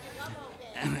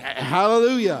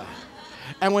 Hallelujah.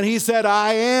 And when he said,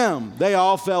 I am, they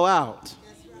all fell out.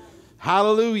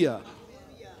 Hallelujah.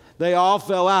 They all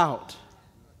fell out.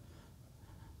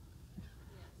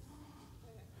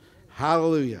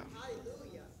 Hallelujah.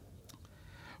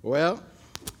 Well,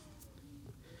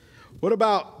 what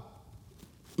about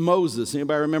Moses?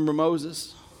 Anybody remember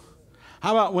Moses?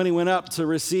 How about when he went up to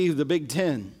receive the Big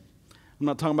Ten? I'm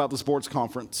not talking about the sports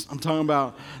conference. I'm talking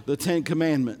about the 10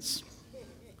 Commandments.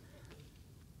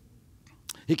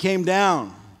 He came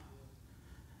down,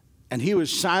 and he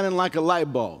was shining like a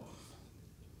light bulb.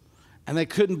 And they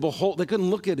couldn't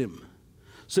look at him.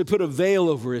 So he put a veil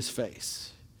over his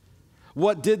face.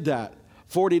 What did that?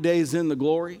 40 days in the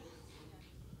glory?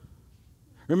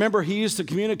 Remember, he used to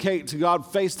communicate to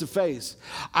God face to face.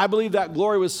 I believe that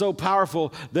glory was so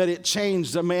powerful that it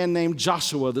changed a man named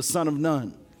Joshua, the son of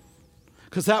Nun.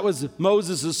 Because that was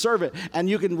Moses' servant. And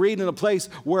you can read in a place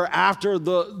where after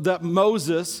that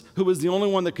Moses, who was the only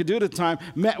one that could do it at the time,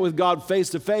 met with God face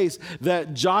to face,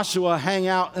 that Joshua hang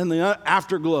out in the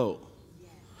afterglow.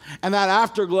 And that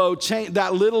afterglow changed,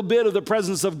 that little bit of the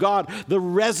presence of God, the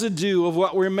residue of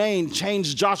what remained,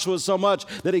 changed Joshua so much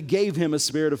that it gave him a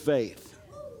spirit of faith.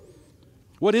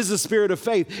 What is the spirit of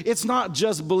faith? It's not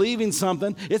just believing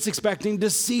something, it's expecting to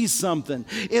see something.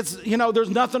 There's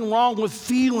nothing wrong with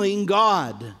feeling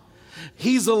God.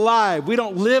 He's alive. We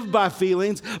don't live by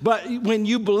feelings, but when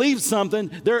you believe something,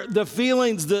 the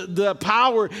feelings, the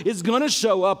power is going to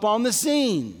show up on the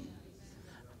scene.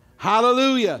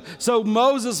 Hallelujah. So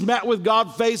Moses met with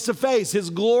God face to face.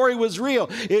 His glory was real.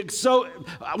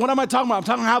 What am I talking about? I'm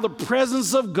talking about how the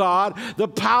presence of God, the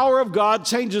power of God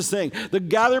changes things. The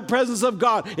gathered presence of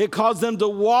God, it caused them to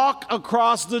walk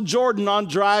across the Jordan on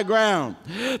dry ground.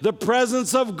 The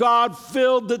presence of God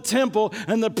filled the temple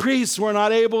and the priests were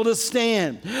not able to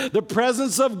stand. The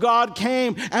presence of God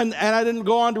came, and I didn't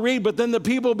go on to read, but then the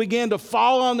people began to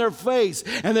fall on their face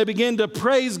and they began to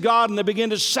praise God and they began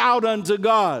to shout unto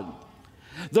God.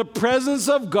 The presence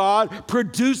of God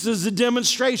produces a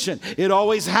demonstration. It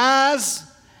always has,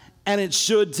 and it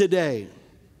should today.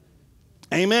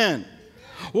 Amen.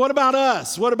 What about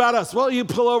us? What about us? Well, you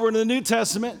pull over into the New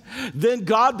Testament, then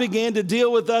God began to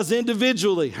deal with us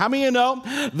individually. How many of you know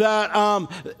that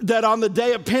on the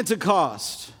day of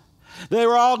Pentecost, they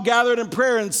were all gathered in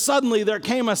prayer, and suddenly there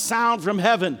came a sound from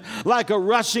heaven like a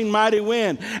rushing mighty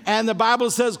wind. And the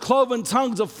Bible says cloven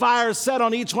tongues of fire set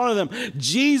on each one of them.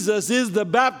 Jesus is the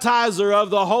baptizer of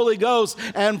the Holy Ghost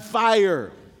and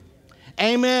fire.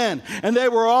 Amen. And they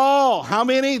were all, how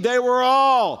many? They were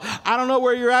all. I don't know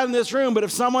where you're at in this room, but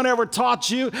if someone ever taught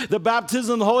you the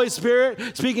baptism of the Holy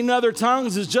Spirit, speaking in other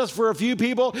tongues is just for a few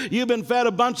people, you've been fed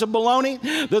a bunch of baloney.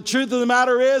 The truth of the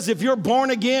matter is, if you're born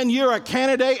again, you're a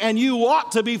candidate and you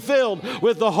ought to be filled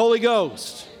with the Holy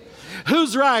Ghost.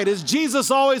 Who's right? Is Jesus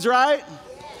always right?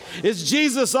 Is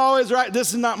Jesus always right? This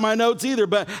is not my notes either,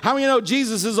 but how many know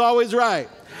Jesus is always right?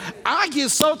 I get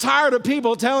so tired of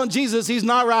people telling Jesus he's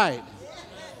not right.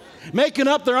 Making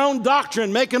up their own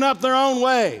doctrine, making up their own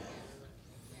way.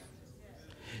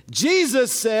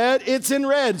 Jesus said it's in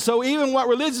red. So even what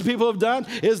religious people have done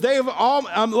is a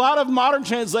lot of modern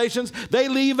translations, they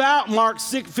leave out Mark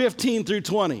 6:15 through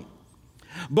 20.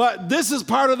 But this is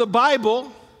part of the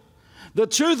Bible. The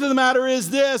truth of the matter is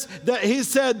this, that he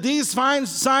said, these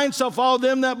signs shall follow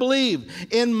them that believe.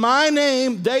 In my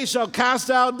name they shall cast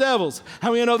out devils. How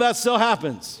many of you know that still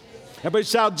happens? Everybody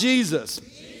shout Jesus.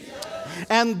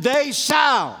 And they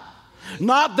shall,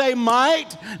 not they might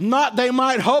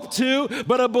hope to,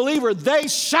 but a believer, they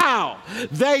shall.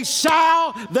 The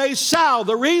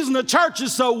reason the church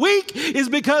is so weak is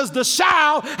because the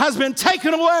shall has been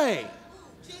taken away.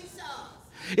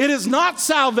 It is not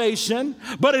salvation,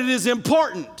 but it is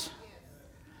important.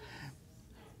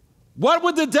 What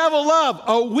would the devil love?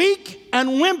 A weak and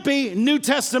wimpy New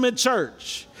Testament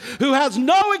church who has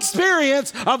no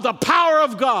experience of the power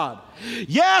of God.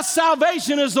 Yes,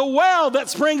 salvation is the well that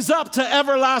springs up to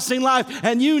everlasting life,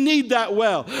 and you need that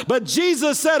well. But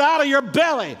Jesus said, out of your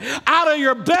belly, out of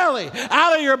your belly,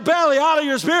 out of your belly, out of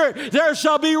your spirit, there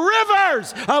shall be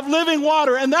rivers of living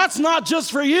water. And that's not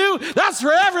just for you, that's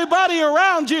for everybody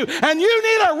around you. And you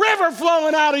need a river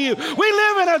flowing out of you. We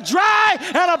live in a dry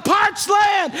and a parched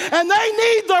land, and they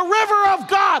need the river of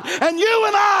God. And you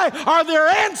and I are their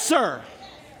answer.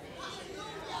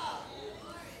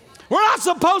 We're not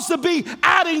supposed to be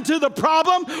adding to the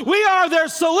problem. We are their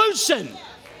solution.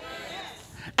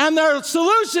 And their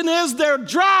solution is they're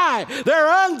dry,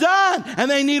 they're undone, and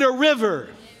they need a river.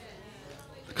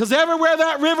 Because everywhere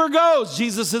that river goes,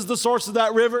 Jesus is the source of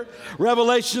that river.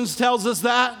 Revelations tells us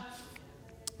that.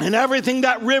 And everything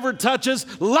that river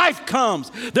touches, life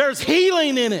comes. There's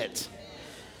healing in it.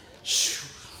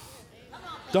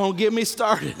 Don't get me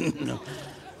started.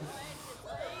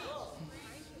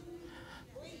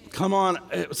 Come on,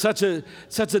 such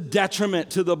a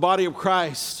detriment to the body of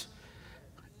Christ.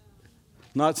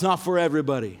 No, it's not for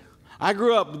everybody. I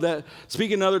grew up that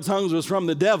speaking in other tongues was from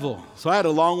the devil, so I had a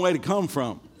long way to come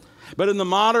from. But in the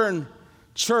modern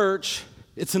church,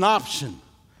 it's an option.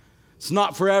 It's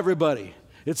not for everybody.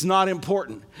 It's not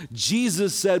important.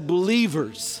 Jesus said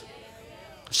believers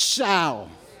shall.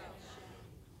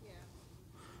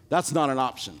 That's not an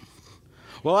option.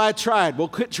 Well, I tried. Well,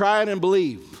 quit trying and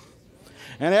believe.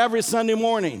 And every Sunday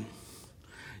morning,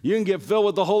 you can get filled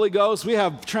with the Holy Ghost. We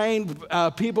have trained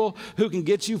people who can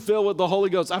get you filled with the Holy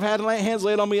Ghost. I've had hands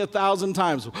laid on me 1,000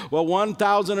 times. Well,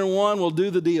 1,001 will do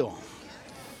the deal.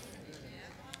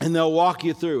 And they'll walk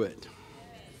you through it.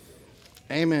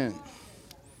 Amen.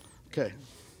 Okay.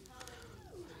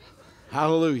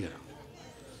 Hallelujah.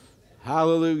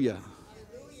 Hallelujah.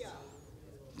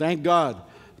 Thank God.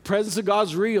 The presence of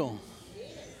God's real.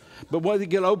 But when you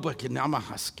get open,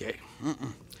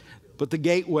 but the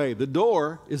gateway, the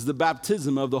door, is the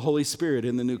baptism of the Holy Spirit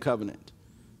in the new covenant.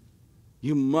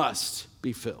 You must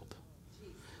be filled.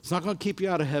 It's not going to keep you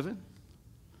out of heaven.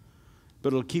 but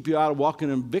it'll keep you out of walking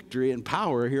in victory and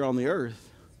power here on the earth.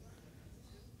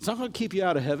 It's not going to keep you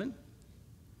out of heaven.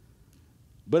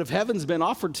 But if heaven's been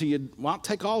offered to you, why not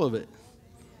take all of it?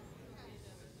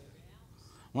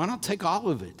 Why not take all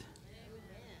of it?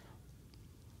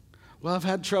 Well, I've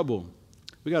had trouble.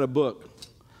 We got a book.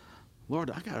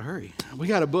 Lord, I got to hurry. We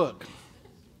got a book.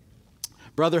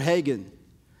 Brother Hagin.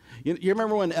 You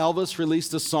remember when Elvis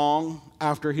released a song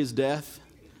after his death?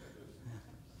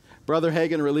 Brother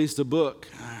Hagin released a book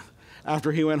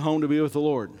after he went home to be with the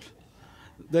Lord.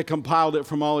 They compiled it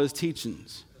from all his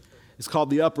teachings. It's called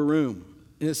The Upper Room.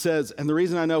 And it says, and the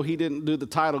reason I know he didn't do the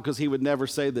title because he would never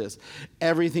say this.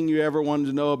 Everything you ever wanted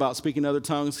to know about speaking other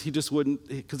tongues, he just wouldn't,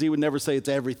 because he would never say it's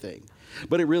everything.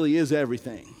 But it really is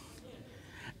everything.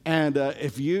 And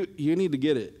if you need to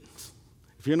get it.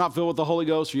 If you're not filled with the Holy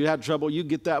Ghost or you have trouble, you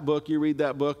get that book, you read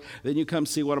that book, then you come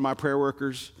see one of my prayer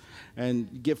workers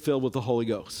and get filled with the Holy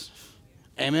Ghost.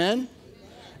 Amen?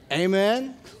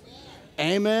 Amen?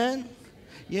 Amen?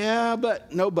 Yeah,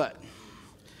 but, no but.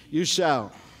 You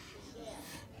shall.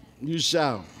 You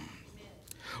shall.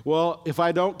 Well, if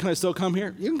I don't, can I still come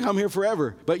here? You can come here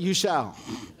forever, but you shall.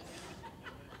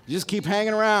 Just keep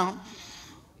hanging around.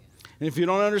 And if you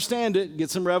don't understand it, get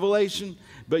some revelation,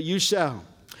 but you shall.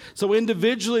 So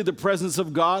individually, the presence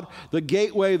of God, the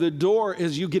gateway, the door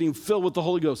is you getting filled with the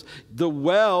Holy Ghost. The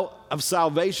well of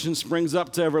salvation springs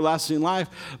up to everlasting life.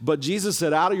 But Jesus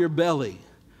said, out of your belly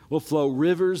will flow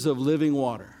rivers of living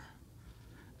water.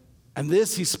 And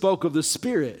this he spoke of the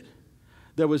Spirit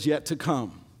that was yet to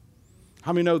come.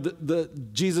 How many know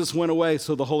that Jesus went away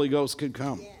so the Holy Ghost could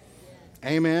come?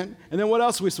 Amen. And then what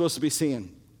else are we supposed to be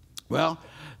seeing? Well,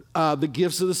 the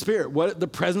gifts of the Spirit, the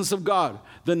presence of God,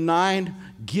 the 9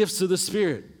 gifts of the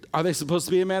Spirit. Are they supposed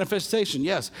to be a manifestation?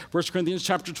 Yes. 1 Corinthians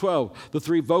chapter 12, the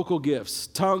 3 vocal gifts,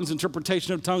 tongues,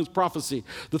 interpretation of tongues, prophecy,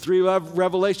 the 3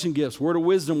 revelation gifts, word of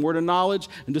wisdom, word of knowledge,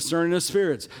 and discerning of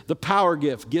spirits, the power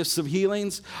gift, gifts of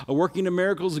healings, a working of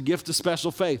miracles, a gift of special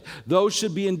faith. Those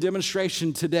should be in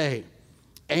demonstration today.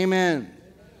 Amen.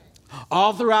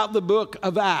 All throughout the book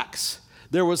of Acts,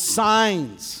 there was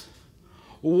signs,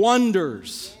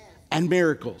 wonders, and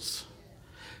miracles.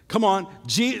 Come on,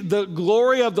 the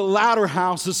glory of the latter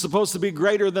house is supposed to be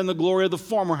greater than the glory of the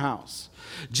former house.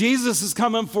 Jesus is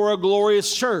coming for a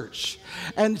glorious church.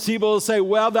 And people will say,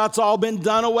 well, that's all been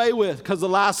done away with because the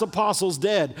last apostle's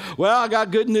dead. Well, I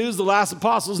got good news. The last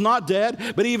apostle's not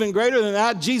dead. But even greater than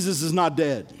that, Jesus is not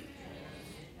dead.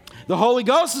 The Holy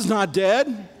Ghost is not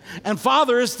dead. And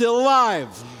Father is still alive.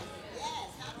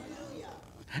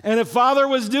 And if Father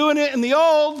was doing it in the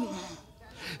old,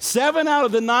 7 out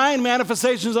of the 9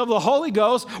 manifestations of the Holy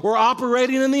Ghost were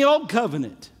operating in the old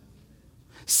covenant.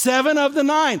 7 of the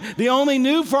 9. The only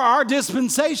new for our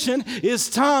dispensation is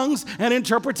tongues and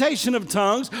interpretation of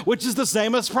tongues, which is the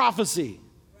same as prophecy.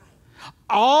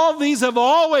 All these have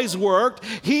always worked.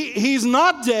 He's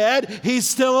not dead. He's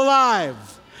still alive.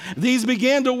 These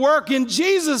began to work in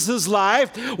Jesus'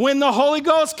 life when the Holy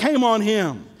Ghost came on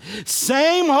him.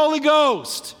 Same Holy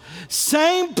Ghost.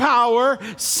 Same power,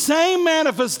 same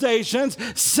manifestations,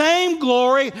 same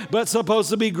glory, but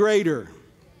supposed to be greater.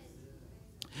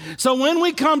 So when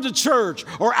we come to church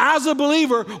or as a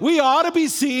believer, we ought to be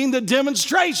seeing the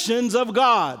demonstrations of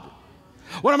God.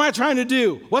 What am I trying to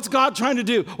do? What's God trying to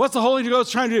do? What's the Holy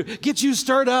Ghost trying to do? Get you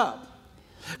stirred up.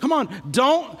 Come on,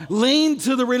 don't lean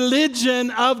to the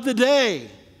religion of the day.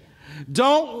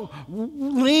 Don't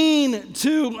lean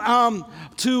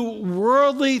to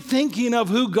worldly thinking of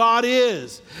who God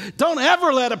is. Don't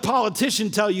ever let a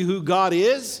politician tell you who God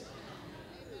is.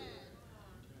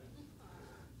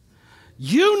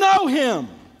 You know him.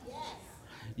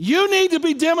 You need to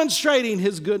be demonstrating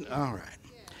his good. All right.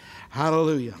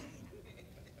 Hallelujah.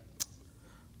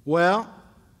 Well,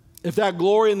 if that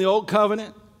glory in the old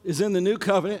covenant is in the new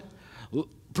covenant,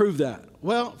 prove that.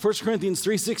 Well, 1 Corinthians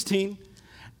 3:16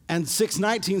 and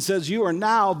 6:19 says you are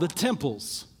now the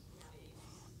temples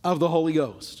of the Holy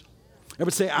Ghost.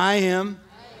 Everybody say, I am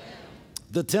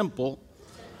the temple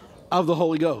of the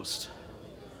Holy Ghost.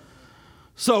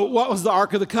 So what was the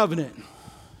Ark of the Covenant?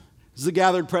 It's the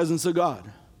gathered presence of God.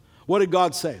 What did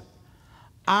God say?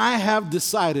 I have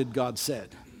decided, God said,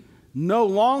 no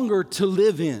longer to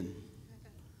live in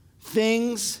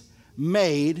things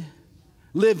made,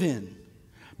 live in,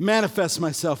 manifest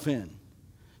myself in,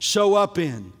 show up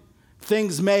in,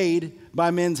 things made by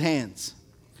men's hands.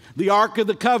 The Ark of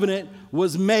the Covenant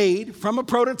was made from a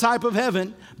prototype of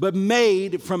heaven, but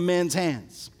made from men's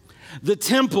hands. The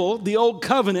temple, the old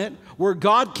covenant, where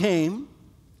God came,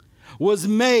 was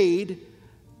made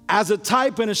as a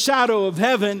type and a shadow of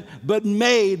heaven, but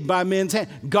made by men's hands.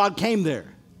 God came there.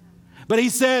 But he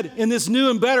said, in this new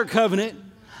and better covenant,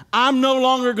 I'm no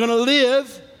longer going to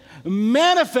live,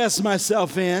 manifest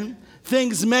myself in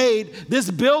things made. This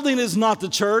building is not the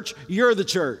church. You're the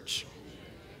church.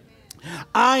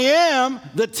 I am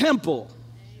the temple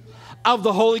of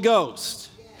the Holy Ghost.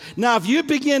 Now, if you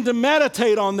begin to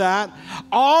meditate on that,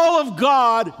 all of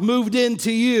God moved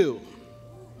into you.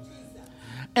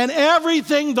 And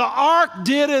everything the ark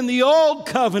did in the old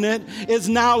covenant is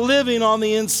now living on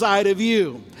the inside of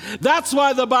you. That's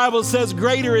why the Bible says,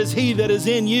 greater is he that is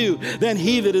in you than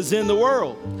he that is in the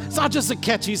world. It's not just a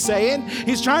catchy saying.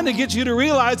 He's trying to get you to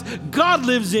realize God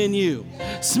lives in you.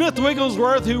 Smith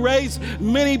Wigglesworth, who raised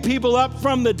many people up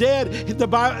from the dead,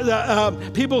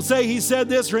 people say he said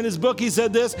this, or in his book he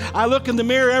said this, I look in the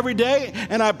mirror every day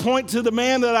and I point to the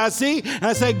man that I see and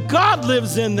I say, God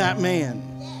lives in that man.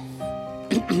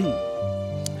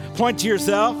 Point to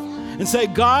yourself and say,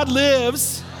 God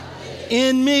lives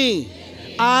in me.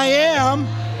 I am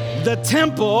the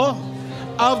temple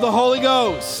of the Holy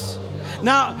Ghost.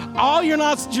 Now, you're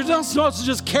not supposed to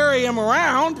just carry him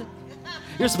around.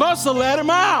 You're supposed to let him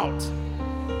out.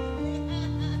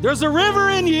 There's a river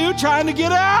in you trying to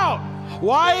get out.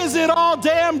 Why is it all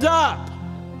dammed up?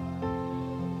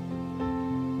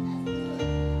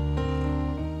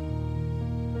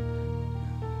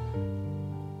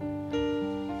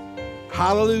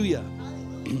 Hallelujah.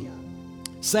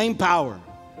 Same power,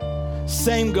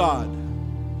 same God,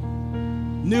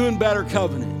 new and better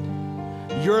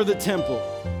covenant. You're the temple.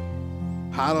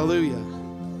 Hallelujah.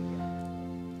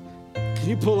 Can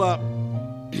you pull up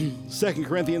 2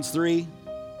 Corinthians 3?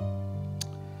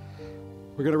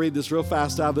 We're going to read this real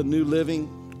fast out of the New Living.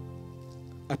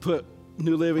 I put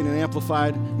New Living and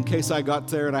Amplified in case I got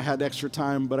there and I had extra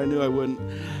time, but I knew I wouldn't.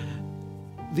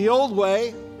 The old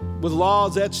way, with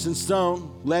laws etched in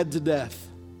stone, led to death.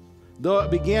 Though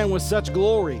it began with such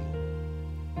glory,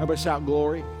 everybody shout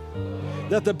glory,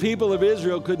 that the people of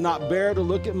Israel could not bear to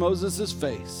look at Moses'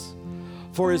 face,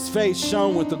 for his face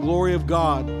shone with the glory of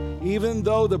God, even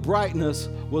though the brightness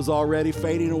was already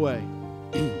fading away.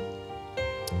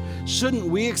 Shouldn't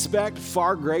we expect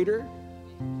far greater?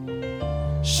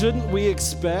 Shouldn't we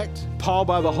expect? Paul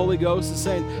by the Holy Ghost is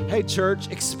saying, hey church,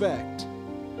 expect.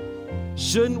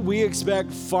 Shouldn't we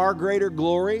expect far greater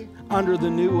glory under the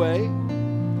new way?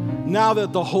 Now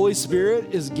that the Holy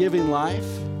Spirit is giving life.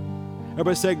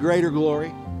 Everybody say greater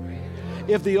glory.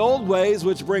 If the old ways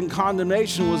which bring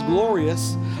condemnation was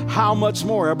glorious, how much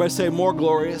more? Everybody say more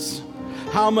glorious.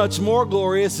 How much more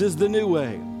glorious is the new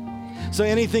way? So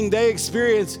anything they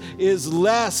experience is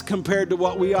less compared to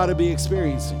what we ought to be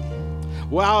experiencing.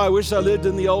 Wow, I wish I lived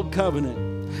in the old covenant.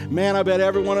 Man, I bet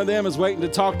every one of them is waiting to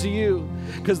talk to you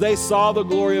because they saw the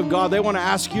glory of God. They want to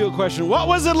ask you a question. What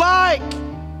was it like?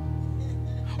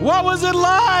 What was it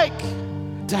like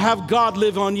to have God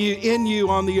live in you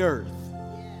on the earth?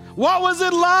 What was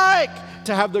it like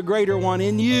to have the greater one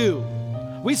in you?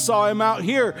 We saw him out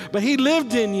here, but he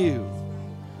lived in you.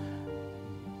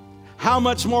 How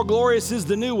much more glorious is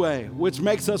the new way, which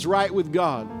makes us right with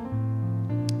God?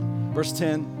 Verse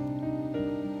 10.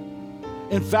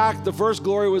 In fact, the first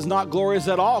glory was not glorious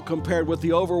at all compared with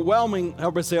the overwhelming,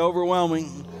 everybody say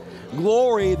overwhelming,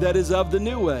 glory that is of the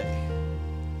new way.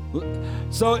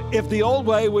 So if the old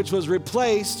way, which was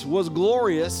replaced, was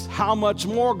glorious, how much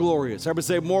more glorious? Everybody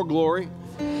say more glory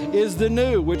is the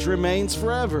new, which remains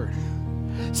forever.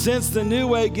 Since the new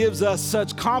way gives us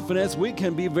such confidence, we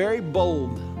can be very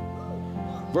bold.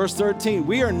 Verse 13,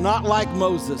 we are not like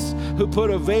Moses, who put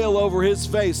a veil over his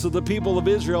face so the people of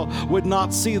Israel would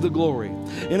not see the glory.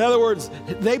 In other words,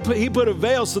 he put a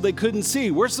veil so they couldn't see.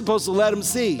 We're supposed to let them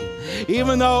see,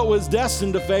 even though it was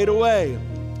destined to fade away.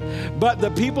 But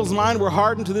the people's mind were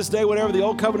hardened to this day. Whenever the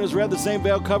old covenant is read, the same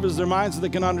veil covers their minds so they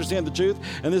can understand the truth.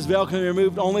 And this veil can be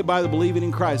removed only by the believing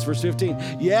in Christ. Verse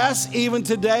 15. Yes, even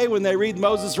today when they read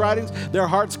Moses' writings, their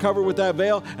hearts covered with that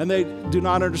veil and they do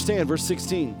not understand. Verse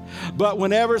 16. But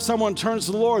whenever someone turns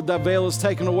to the Lord, that veil is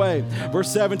taken away.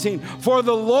 Verse 17. For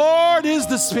the Lord is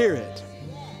the Spirit.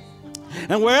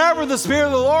 And wherever the Spirit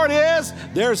of the Lord is,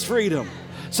 there's freedom.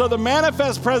 So the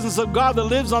manifest presence of God that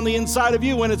lives on the inside of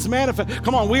you, when it's manifest,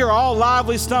 come on, we are all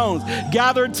lively stones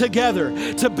gathered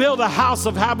together to build a house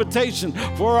of habitation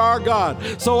for our God.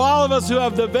 So all of us who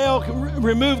have the veil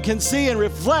removed can see and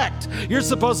reflect. You're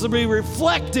supposed to be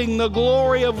reflecting the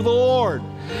glory of the Lord.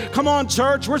 Come on,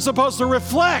 church, we're supposed to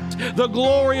reflect the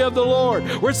glory of the Lord.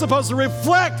 We're supposed to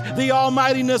reflect the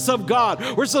almightiness of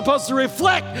God. We're supposed to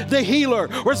reflect the healer.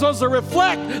 We're supposed to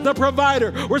reflect the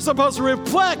provider. We're supposed to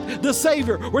reflect the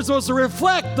Savior. We're supposed to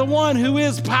reflect the one who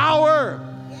is power,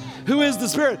 who is the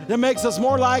Spirit that makes us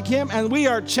more like Him, and we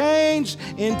are changed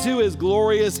into His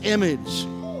glorious image.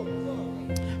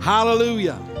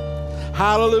 Hallelujah.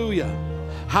 Hallelujah.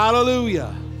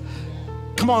 Hallelujah.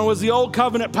 Come on, was the old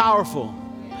covenant powerful?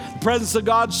 The presence of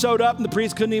God showed up and the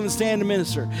priest couldn't even stand to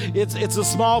minister. It's a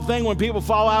small thing when people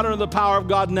fall out under the power of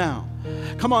God now.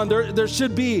 Come on, there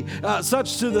should be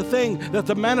such to the thing that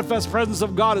the manifest presence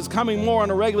of God is coming more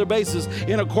on a regular basis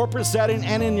in a corporate setting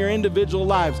and in your individual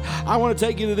lives. I want to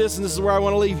take you to this, and this is where I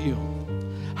want to leave you.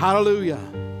 Hallelujah.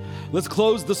 Let's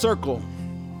close the circle.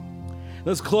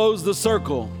 Let's close the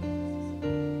circle.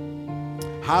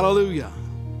 Hallelujah.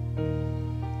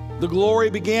 The glory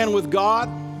began with God,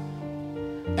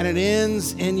 and it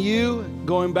ends in you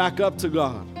going back up to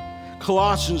God.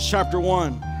 Colossians chapter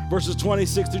 1, verses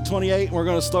 26 through 28. We're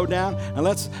going to slow down, and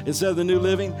let's, instead of the New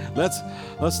Living,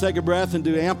 let's take a breath and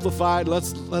do Amplified.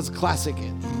 Let's classic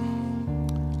it.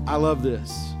 I love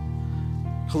this.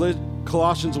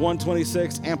 Colossians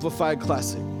 1:26, Amplified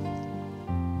Classic.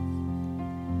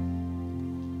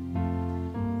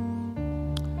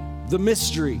 The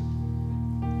mystery.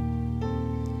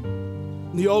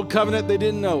 In the old covenant, they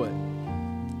didn't know it.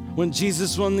 When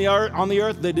Jesus was on the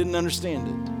earth, they didn't understand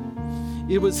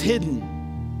it. It was hidden.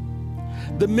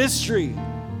 The mystery,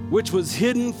 which was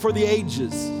hidden for the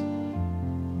ages.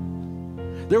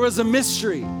 There was a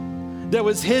mystery that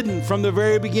was hidden from the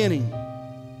very beginning.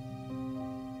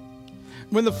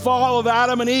 When the fall of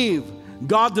Adam and Eve,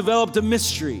 God developed a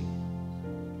mystery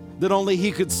that only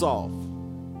He could solve.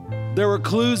 There were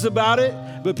clues about it,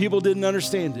 but people didn't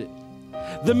understand it.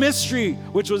 The mystery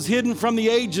which was hidden from the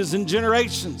ages and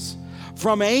generations.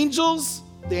 From angels,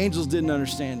 the angels didn't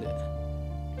understand it.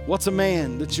 What's a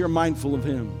man that you're mindful of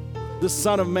him? The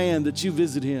Son of Man that you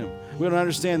visit him. We don't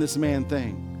understand this man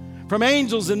thing. From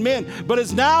angels and men, but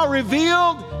is now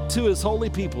revealed to His holy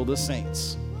people, the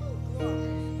saints.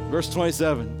 Verse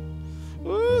 27.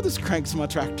 Ooh, this cranks my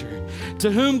tractor.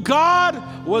 To whom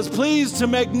God was pleased to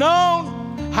make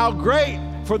known how great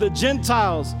for the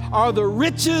Gentiles are the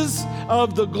riches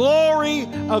of the glory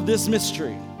of this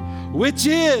mystery, which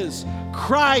is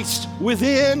Christ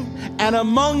within and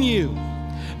among you,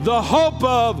 the hope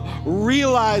of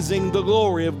realizing the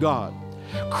glory of God.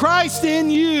 Christ in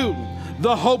you,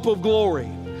 the hope of glory.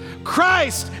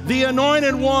 Christ, the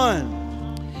anointed one,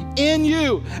 in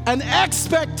you, an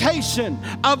expectation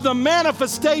of the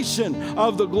manifestation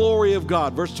of the glory of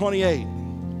God. Verse 28.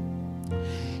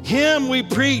 Him we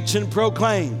preach and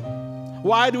proclaim.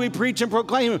 Why do we preach and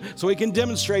proclaim Him? So we can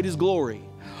demonstrate His glory.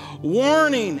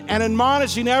 Warning and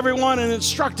admonishing everyone and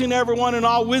instructing everyone in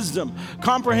all wisdom,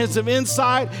 comprehensive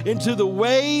insight into the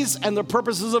ways and the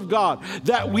purposes of God,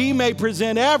 that we may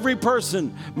present every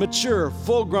person mature,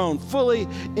 full grown, fully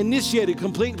initiated,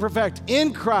 complete and perfect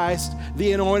in Christ,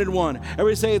 the anointed one.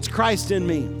 Everybody say, it's Christ in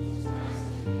me.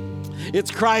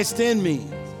 It's Christ in me.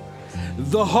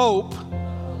 The hope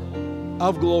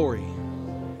of glory.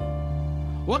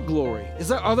 What glory?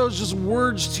 Are those just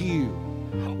words to you?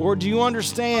 Or do you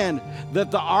understand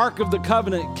that the Ark of the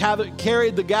Covenant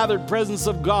carried the gathered presence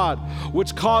of God,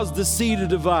 which caused the sea to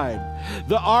divide?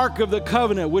 The Ark of the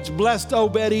Covenant, which blessed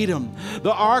Obed-Edom.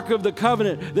 The Ark of the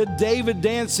Covenant that David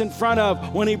danced in front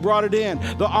of when he brought it in.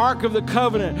 The Ark of the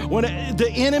Covenant, when the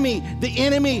enemy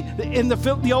in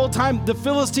the old time, the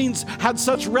Philistines had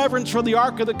such reverence for the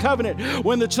Ark of the Covenant.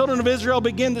 When the children of Israel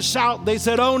began to shout, they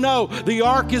said, oh no, the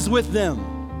Ark is with them.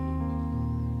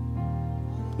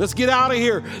 Let's get out of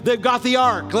here. They've got the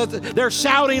ark. They're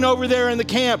shouting over there in the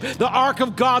camp. The ark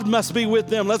of God must be with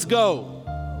them. Let's go.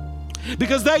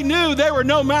 Because they knew they were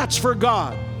no match for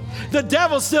God. The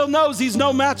devil still knows he's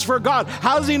no match for God.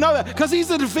 How does he know that? Because he's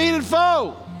a defeated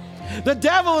foe. The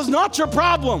devil is not your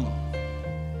problem.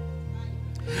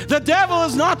 The devil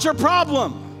is not your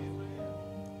problem.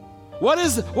 What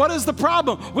is the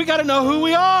problem? We got to know who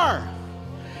we are.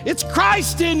 It's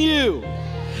Christ in you.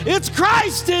 It's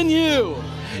Christ in you.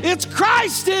 It's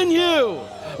Christ in you,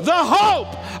 the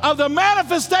hope of the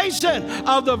manifestation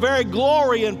of the very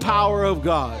glory and power of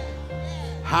God.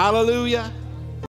 Hallelujah.